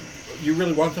like, you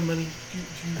really want the money? Do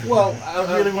you Well,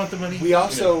 really want the money? we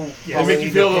also They probably make you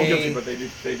need feel a to little pay- guilty, but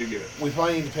they do give it. we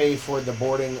probably need to pay for the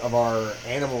boarding of our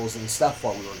animals and stuff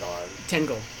while we were gone. 10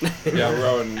 gold. Yeah, we're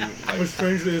owing Which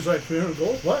strangely is like 300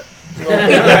 gold. What?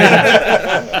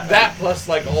 that plus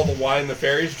like all the wine the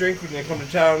fairies drink when they come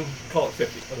to town. Call it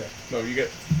 50. Okay. No, you get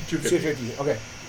 250. 250. Okay.